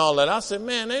COVID and all that, I said,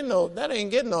 man, that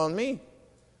ain't getting on me.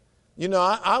 You know,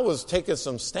 I was taking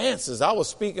some stances. I was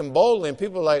speaking boldly, and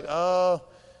people were like,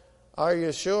 are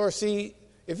you sure? See,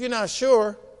 if you're not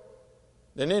sure,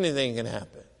 then anything can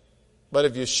happen. But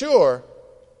if you're sure,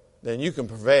 then you can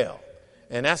prevail.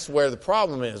 And that's where the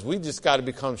problem is. We just got to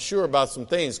become sure about some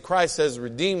things. Christ has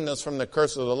redeemed us from the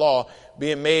curse of the law,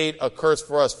 being made a curse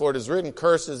for us. For it is written,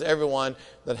 cursed is everyone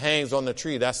that hangs on the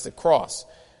tree. That's the cross.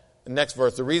 The next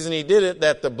verse. The reason he did it,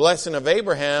 that the blessing of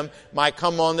Abraham might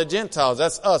come on the Gentiles.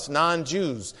 That's us,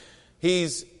 non-Jews.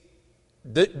 He's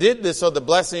did this so the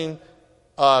blessing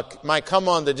might come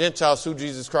on the Gentiles through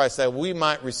Jesus Christ, that we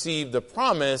might receive the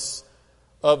promise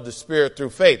of the Spirit through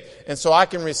faith. And so I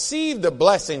can receive the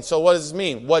blessing. So what does this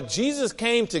mean? What Jesus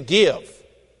came to give,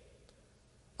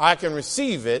 I can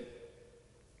receive it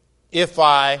if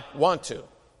I want to.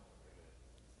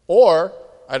 Or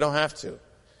I don't have to.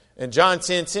 In John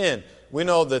 10:10, we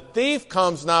know the thief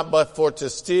comes not but for to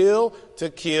steal, to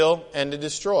kill, and to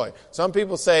destroy. Some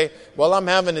people say, well, I'm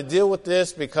having to deal with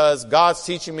this because God's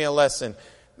teaching me a lesson.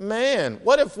 Man,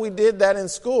 what if we did that in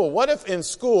school? What if in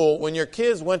school, when your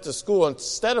kids went to school,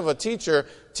 instead of a teacher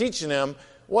teaching them,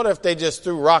 what if they just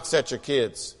threw rocks at your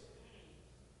kids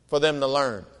for them to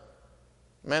learn?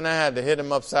 Man, I had to hit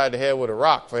him upside the head with a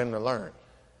rock for him to learn.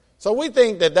 So we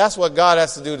think that that's what God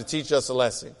has to do to teach us a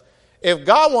lesson. If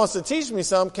God wants to teach me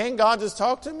something, can't God just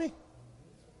talk to me?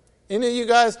 Any of you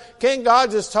guys, can't God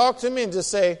just talk to me and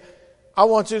just say, I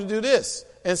want you to do this?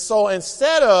 And so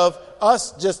instead of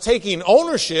us just taking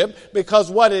ownership,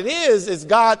 because what it is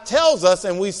God tells us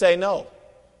and we say no.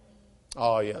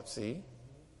 Oh, yeah, see?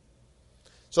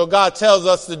 So God tells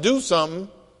us to do something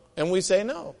and we say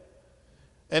no.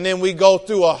 And then we go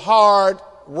through a hard,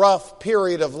 rough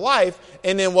period of life.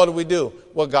 And then what do?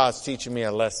 Well, God's teaching me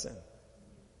a lesson.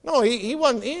 No, he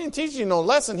didn't teach you no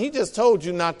lesson. He just told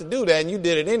you not to do that, and you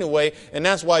did it anyway, and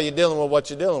that's why you're dealing with what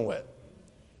you're dealing with.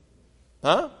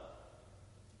 Huh?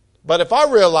 But if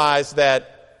I realize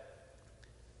that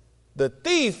the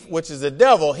thief, which is the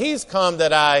devil, he's come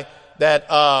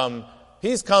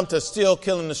he's come to steal,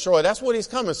 kill, and destroy. That's what he's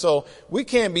coming. So we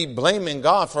can't be blaming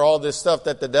God for all this stuff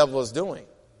that the devil is doing,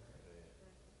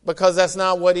 because that's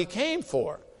not what he came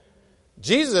for.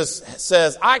 Jesus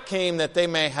says, I came that they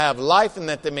may have life and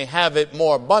that they may have it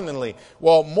more abundantly.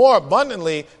 Well, more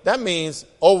abundantly, that means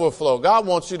overflow. God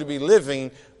wants you to be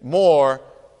living more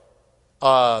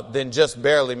than just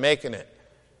barely making it.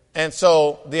 And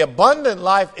so the abundant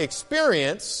life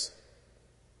experience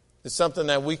is something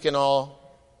that we can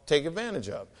all take advantage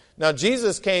of. Now,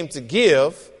 Jesus came to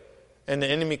give and the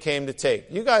enemy came to take.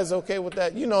 You guys okay with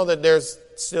that? You know that there's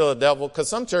still a devil, because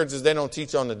some churches, they don't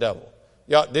teach on the devil.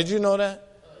 Y'all, did you know that?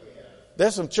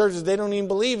 There's some churches, they don't even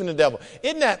believe in the devil.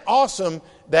 Isn't that awesome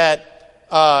that,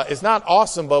 it's not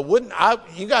awesome, but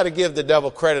you got to give the devil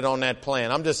credit on that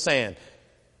plan. I'm just saying,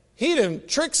 he didn't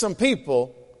trick some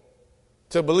people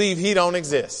to believe he don't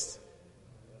exist.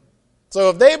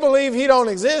 So if they believe he don't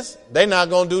exist, they're not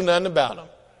going to do nothing about him.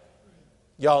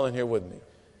 Y'all in here with me?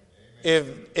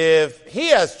 If he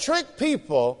has tricked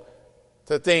people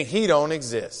to think he don't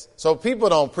exist. So people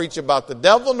don't preach about the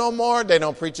devil no more. They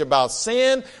don't preach about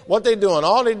sin. What they doing?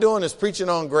 All they doing is preaching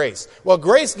on grace. Well,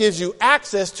 grace gives you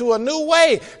access to a new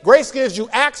way. Grace gives you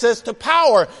access to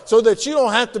power so that you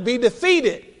don't have to be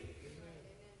defeated.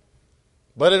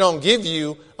 But it don't give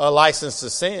you a license to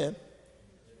sin.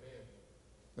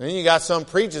 And then you got some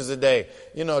preachers today,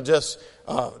 just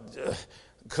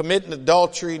committing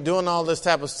adultery, doing all this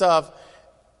type of stuff.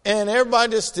 And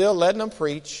everybody just still letting them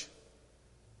preach.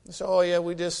 So, oh yeah,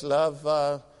 we just love,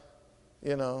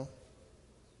 it's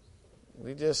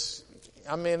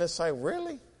like,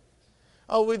 really?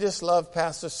 Oh, we just love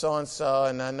Pastor so-and-so,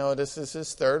 and I know this is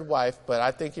his third wife, but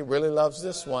I think he really loves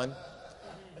this one.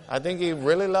 I think he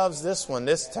really loves this one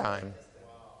this time.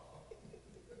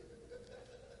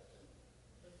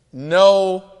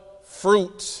 No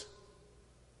fruit,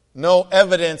 no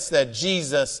evidence that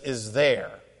Jesus is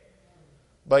there.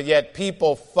 But yet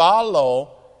people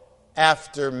follow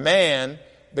after man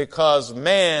because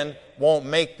man won't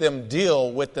make them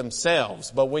deal with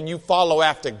themselves. But when you follow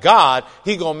after God,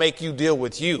 He gonna make you deal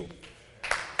with you.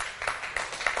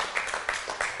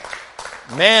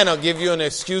 Man will give you an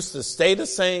excuse to stay the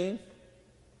same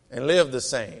and live the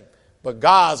same. But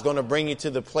God's going to bring you to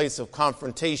the place of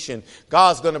confrontation.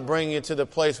 God's going to bring you to the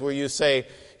place where you say,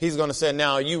 He's going to say,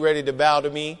 now, are you ready to bow to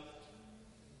me?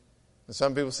 And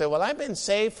some people say, well, I've been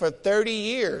saved for 30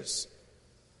 years.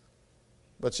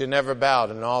 But you never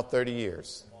bowed in all 30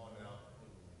 years.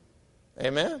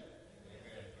 Amen?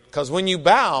 Because when you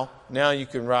bow, now you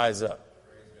can rise up.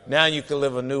 Now you can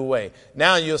live a new way.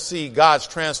 Now you'll see God's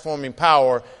transforming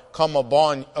power come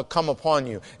upon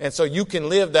you. And so you can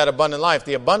live that abundant life.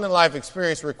 The abundant life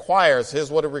experience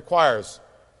here's what it requires.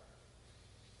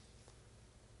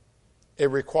 It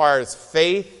requires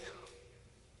faith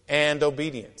and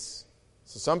obedience.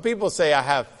 So some people say, I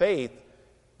have faith,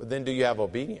 but then do you have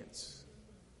obedience?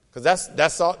 Because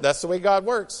that's the way God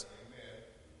works.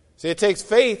 See, it takes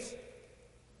faith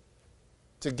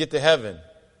to get to heaven,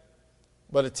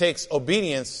 but it takes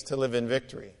obedience to live in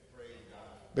victory.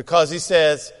 Because He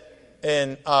says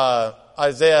in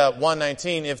Isaiah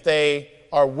 1:19, if they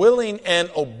are willing and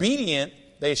obedient,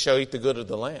 they shall eat the good of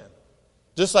the land.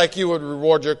 Just like you would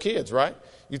reward your kids, right?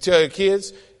 You tell your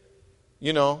kids,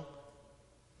 you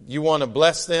want to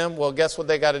bless them. Well, guess what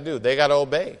they got to do? They got to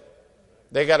obey.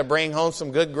 They got to bring home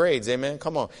some good grades. Amen.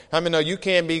 Come on. How many know you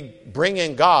can't be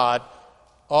bringing God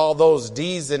all those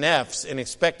D's and F's and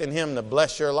expecting Him to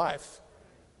bless your life?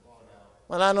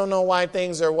 Well, I don't know why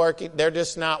things are working. They're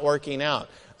just not working out.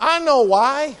 I know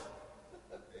why.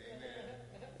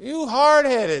 You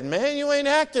hard-headed, man. You ain't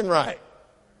acting right.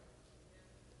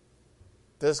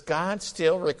 Does God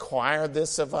still require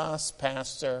this of us,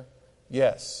 Pastor?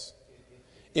 Yes.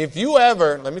 Let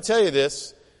me tell you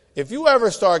this. If you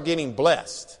ever start getting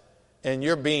blessed and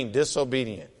you're being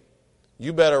disobedient,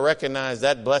 you better recognize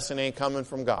that blessing ain't coming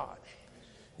from God.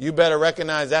 You better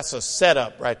recognize that's a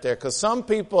setup right there. Because some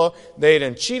people, they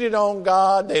done cheated on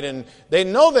God. They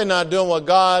know they're not doing what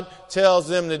God tells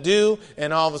them to do.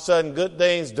 And all of a sudden, good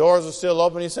things, doors are still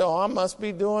open. You say, oh, I must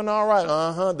be doing all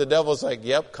right. The devil's like,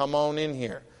 yep, come on in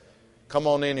here. Come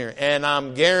on in here. And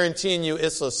I'm guaranteeing you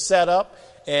it's a setup.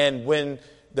 And when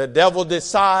the devil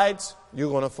decides you're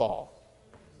going to fall.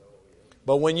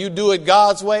 But when you do it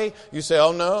God's way, you say,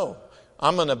 oh no,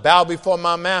 I'm going to bow before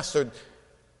my master.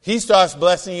 He starts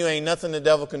blessing you. Ain't nothing the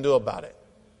devil can do about it.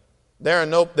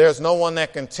 There's no one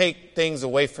that can take things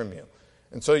away from you.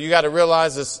 And so you got to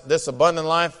realize this abundant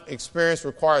life experience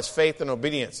requires faith and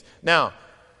obedience. Now,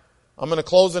 I'm going to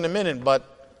close in a minute, but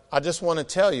I just want to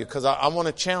tell you, because I want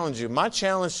to challenge you. My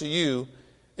challenge to you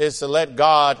is to let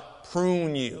God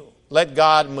prune you. Let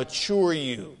God mature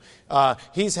you.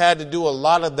 He's had to do a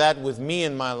lot of that with me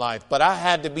in my life, but I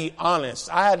had to be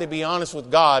honest. I had to be honest with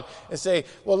God and say,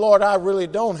 well, Lord, I really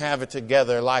don't have it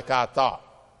together like I thought.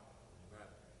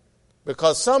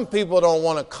 Because some people don't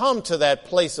want to come to that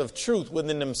place of truth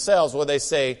within themselves where they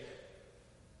say,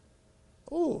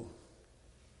 ooh,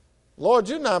 Lord,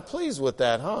 you're not pleased with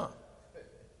that, huh?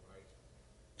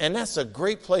 And that's a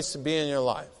great place to be in your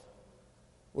life,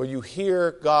 where you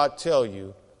hear God tell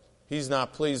you He's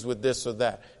not pleased with this or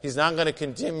that. He's not going to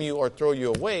condemn you or throw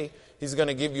you away. He's going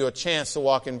to give you a chance to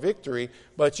walk in victory.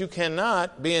 But you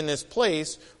cannot be in this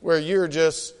place where you're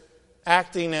just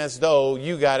acting as though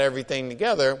you got everything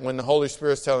together when the Holy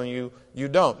Spirit's telling you you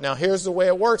don't. Now, here's the way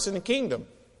it works in the kingdom.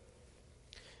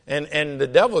 And the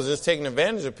devil's just taking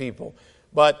advantage of people.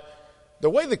 But the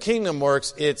way the kingdom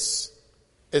works, it's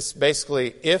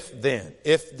basically if then.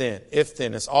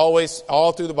 It's always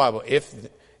all through the Bible.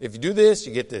 If you do this,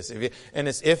 you get this. And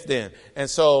it's if then. And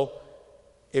so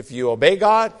if you obey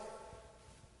God,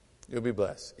 you'll be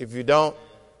blessed. If you don't,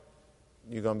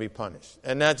 you're going to be punished.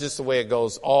 And that's just the way it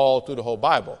goes all through the whole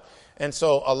Bible. And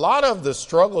so a lot of the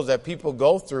struggles that people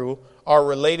go through are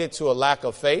related to a lack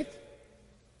of faith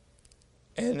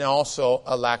and also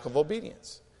a lack of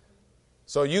obedience.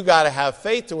 So you got to have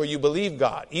faith to where you believe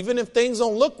God. Even if things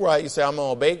don't look right, you say, I'm going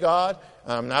to obey God.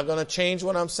 I'm not going to change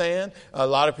what I'm saying. A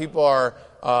lot of people are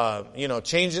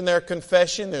changing their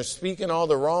confession. They're speaking all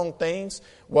the wrong things.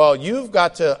 Well, you've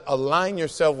got to align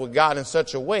yourself with God in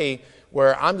such a way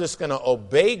where I'm just going to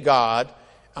obey God.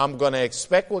 I'm going to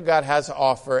expect what God has to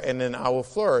offer, and then I will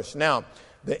flourish. Now,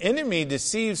 the enemy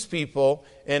deceives people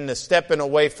into stepping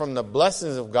away from the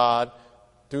blessings of God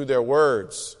through their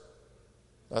words.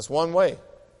 That's one way.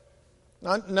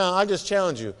 No, I just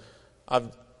challenge you.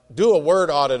 Do a word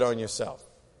audit on yourself.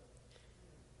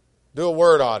 Do a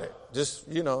word audit.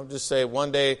 Just say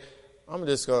one day, I'm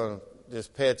just going to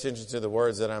pay attention to the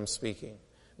words that I'm speaking.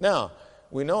 Now,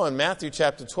 we know in Matthew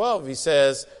chapter 12, he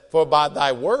says, for by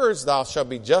thy words thou shalt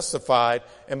be justified,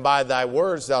 and by thy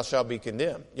words thou shalt be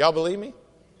condemned. Y'all believe me?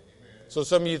 So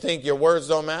some of you think your words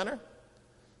don't matter?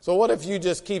 So what if you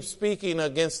just keep speaking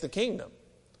against the kingdom?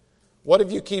 What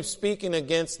if you keep speaking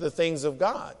against the things of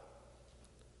God?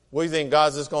 What do you think,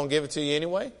 God's just going to give it to you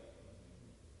anyway?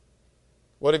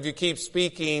 What if you keep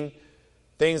speaking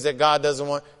things that God doesn't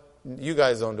want? You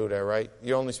guys don't do that, right?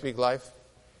 You only speak life?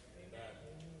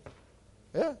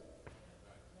 Yeah.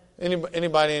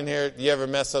 Anybody in here, you ever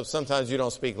mess up? Sometimes you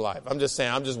don't speak life. I'm just saying,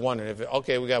 I'm just wondering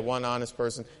okay, we got one honest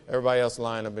person. Everybody else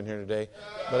lying up in here today.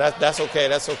 But that's okay.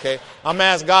 That's okay. I'm going to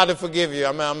ask God to forgive you.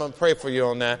 I'm going to pray for you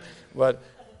on that. But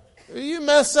you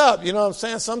mess up. You know what I'm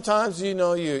saying? Sometimes, you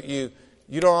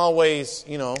don't always,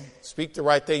 speak the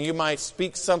right thing. You might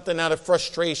speak something out of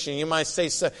frustration. You might say,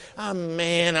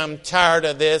 man, I'm tired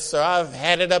of this, or I've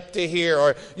had it up to here,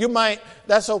 or you might,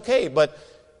 that's okay, but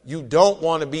you don't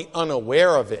want to be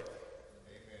unaware of it.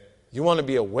 Amen. You want to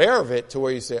be aware of it to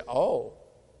where you say, oh,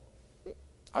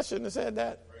 I shouldn't have said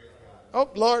that. Oh,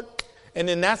 Lord. And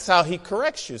then that's how he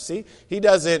corrects you, see? He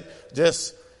doesn't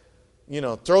just,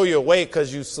 throw you away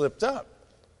because you slipped up.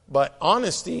 But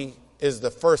honesty is the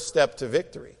first step to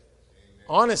victory. Amen.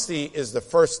 Honesty is the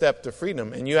first step to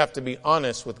freedom, and you have to be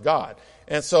honest with God.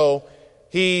 And so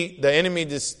the enemy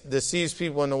deceives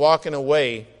people into walking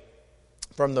away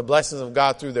from the blessings of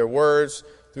God through their words,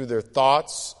 through their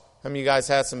thoughts. How many of you guys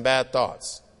had some bad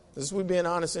thoughts? This is we being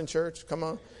honest in church. Come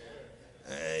on.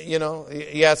 You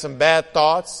had some bad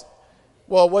thoughts.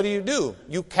 Well, what do?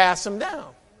 You cast them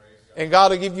down. And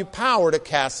God will give you power to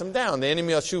cast them down. The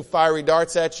enemy will shoot fiery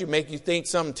darts at you, make you think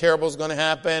something terrible is going to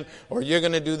happen, or you're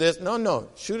going to do this. No.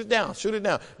 Shoot it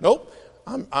down. Nope.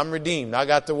 I'm redeemed. I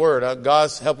got the word.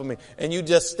 God's helping me. And you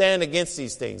just stand against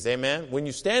these things. Amen. When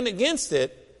you stand against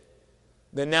it,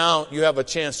 then now you have a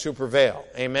chance to prevail.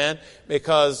 Amen.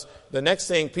 Because the next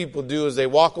thing people do is they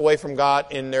walk away from God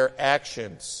in their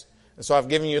actions. And so I've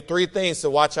given you 3 things to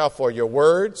watch out for: your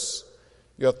words,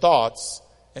 your thoughts,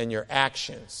 and your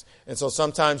actions. And so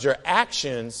sometimes your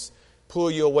actions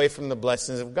pull you away from the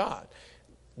blessings of God.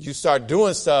 You start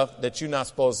doing stuff that you're not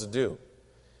supposed to do.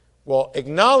 Well,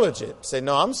 acknowledge it. Say,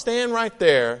 no, I'm staying right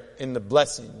there in the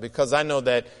blessing, because I know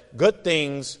that good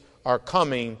things are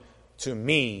coming to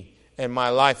me and my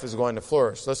life is going to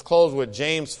flourish. Let's close with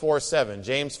James 4:7.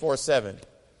 James 4:7.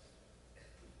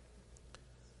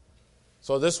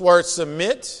 So this word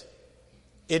submit,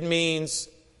 it means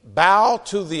bow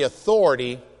to the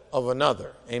authority of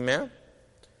another. Amen?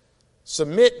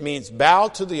 Submit means bow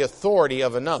to the authority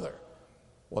of another.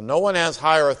 Well, no one has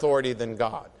higher authority than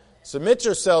God. Submit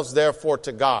yourselves, therefore,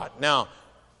 to God. Now,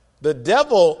 the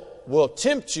devil will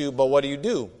tempt you, but what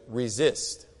do?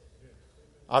 Resist.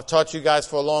 I've taught you guys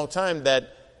for a long time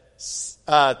that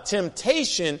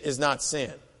temptation is not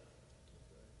sin.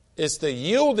 It's the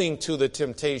yielding to the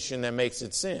temptation that makes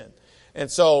it sin.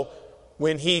 And so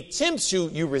when he tempts you,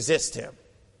 you resist him.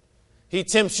 He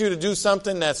tempts you to do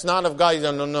something that's not of God. You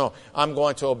go, no, I'm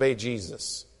going to obey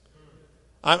Jesus.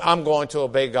 I'm going to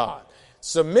obey God.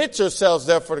 Submit yourselves,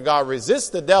 therefore, to God.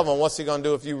 Resist the devil. And what's he going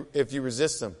to do if you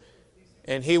resist him?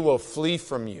 And he will flee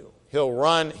from you. He'll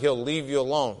run. He'll leave you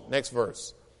alone. Next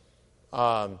verse.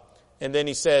 And then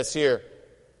he says here,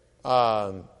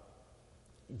 draw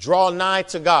nigh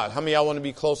to God. How many of y'all want to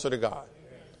be closer to God?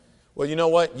 Well, you know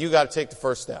what? You got to take the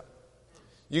first step.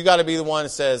 You got to be the one that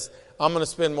says, I'm going to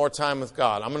spend more time with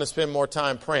God. I'm going to spend more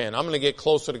time praying. I'm going to get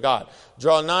closer to God.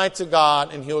 Draw nigh to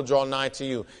God, and he'll draw nigh to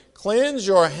you. Cleanse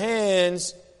your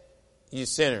hands, you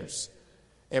sinners,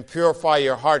 and purify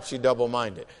your hearts, you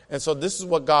double-minded. And so this is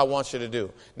what God wants you to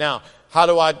do. Now, how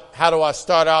do I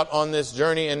start out on this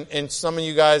journey? And some of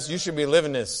you guys, you should be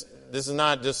living this. This is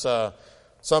not just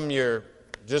something you're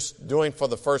just doing for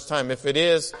the first time. If it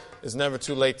is, it's never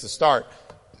too late to start.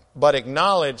 But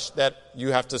acknowledge that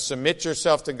you have to submit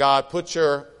yourself to God, put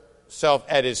yourself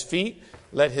at his feet,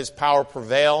 let his power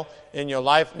prevail in your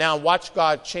life. Now watch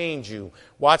God change you.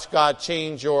 Watch God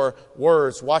change your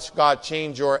words. Watch God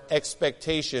change your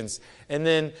expectations. And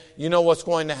then you know what's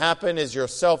going to happen is your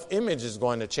self-image is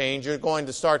going to change. You're going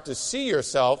to start to see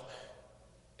yourself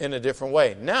in a different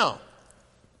way. Now,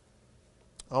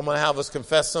 I'm going to have us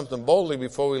confess something boldly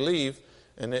before we leave,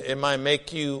 and it might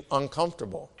make you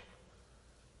uncomfortable.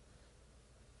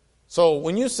 So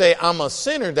when you say, I'm a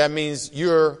sinner, that means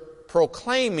you're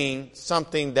proclaiming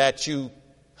something that you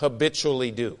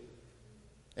habitually do.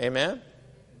 Amen?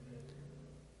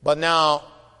 But now,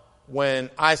 when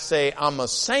I say I'm a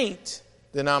saint,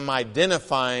 then I'm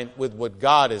identifying with what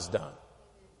God has done.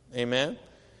 Amen?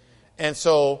 And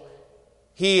so,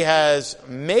 he has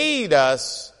made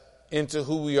us into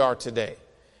who we are today.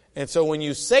 And so when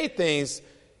you say things,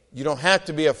 you don't have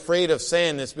to be afraid of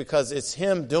saying this because it's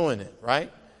him doing it, right?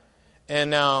 And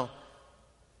now,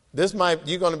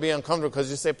 you're going to be uncomfortable because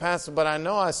you say, Pastor, but I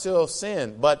know I still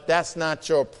sin. But that's not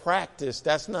your practice.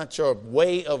 That's not your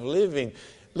way of living.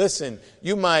 Listen,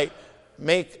 you might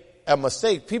make a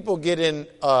mistake. People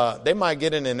they might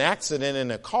get in an accident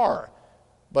in a car,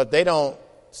 but they don't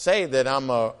say that I'm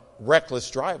a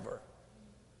reckless driver.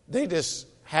 They just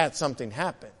had something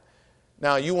happen.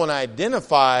 Now, you want to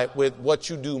identify with what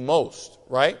you do most,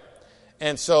 right?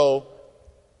 And so,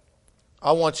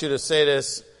 I want you to say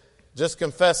this, just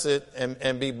confess it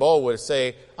and be bold with it.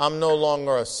 Say, I'm no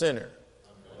longer a sinner,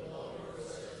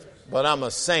 but I'm a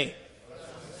saint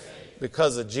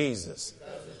because of Jesus.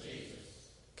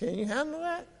 Can you handle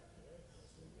that?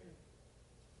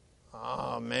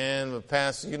 Oh, man, but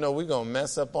Pastor, we're going to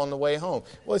mess up on the way home.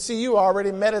 Well, see, you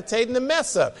already meditating the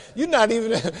mess up. You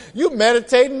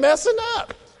meditating messing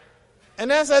up.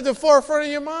 And that's at the forefront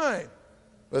of your mind.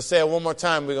 Let's say it one more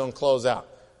time. We're going to close out.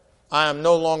 I am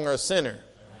no longer a sinner,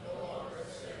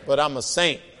 but I'm a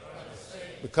saint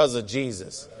because of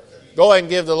Jesus. Go ahead and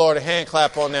give the Lord a hand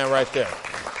clap on that right there.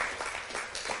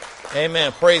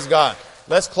 Amen. Praise God.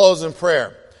 Let's close in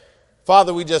prayer.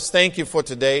 Father, we just thank you for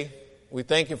today. We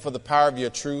thank you for the power of your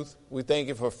truth. We thank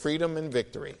you for freedom and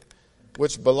victory,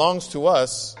 which belongs to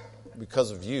us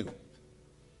because of you.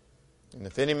 And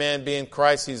if any man be in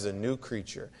Christ, he's a new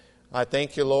creature. I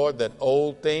thank you, Lord, that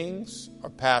old things are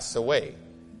passed away.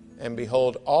 And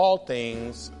behold, all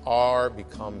things are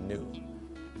become new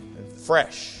and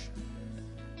fresh.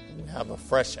 And you have a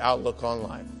fresh outlook on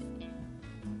life.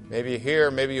 Maybe you're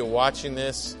here, maybe you're watching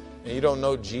this, and you don't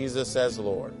know Jesus as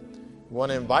Lord. We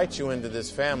want to invite you into this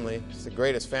family. It's the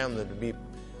greatest family to be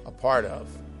a part of.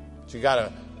 But you got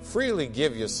to freely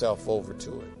give yourself over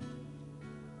to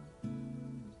it.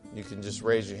 You can just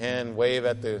raise your hand, wave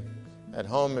at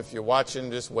home. If you're watching,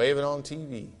 just wave it on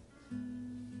TV.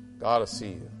 God will see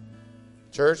you.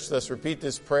 Church, let's repeat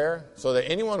this prayer so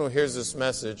that anyone who hears this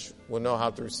message will know how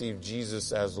to receive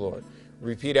Jesus as Lord.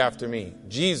 Repeat after me.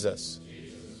 Jesus,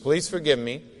 please forgive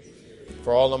me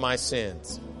for all of my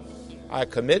sins. I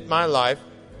commit my life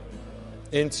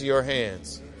into your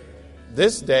hands.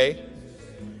 This day,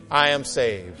 I am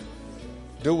saved.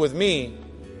 Do with me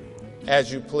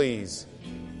as you please,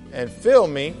 and fill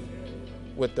me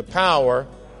with the power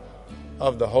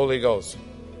of the Holy Ghost.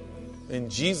 In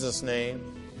Jesus' name,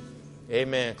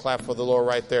 amen. Clap for the Lord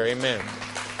right there. Amen.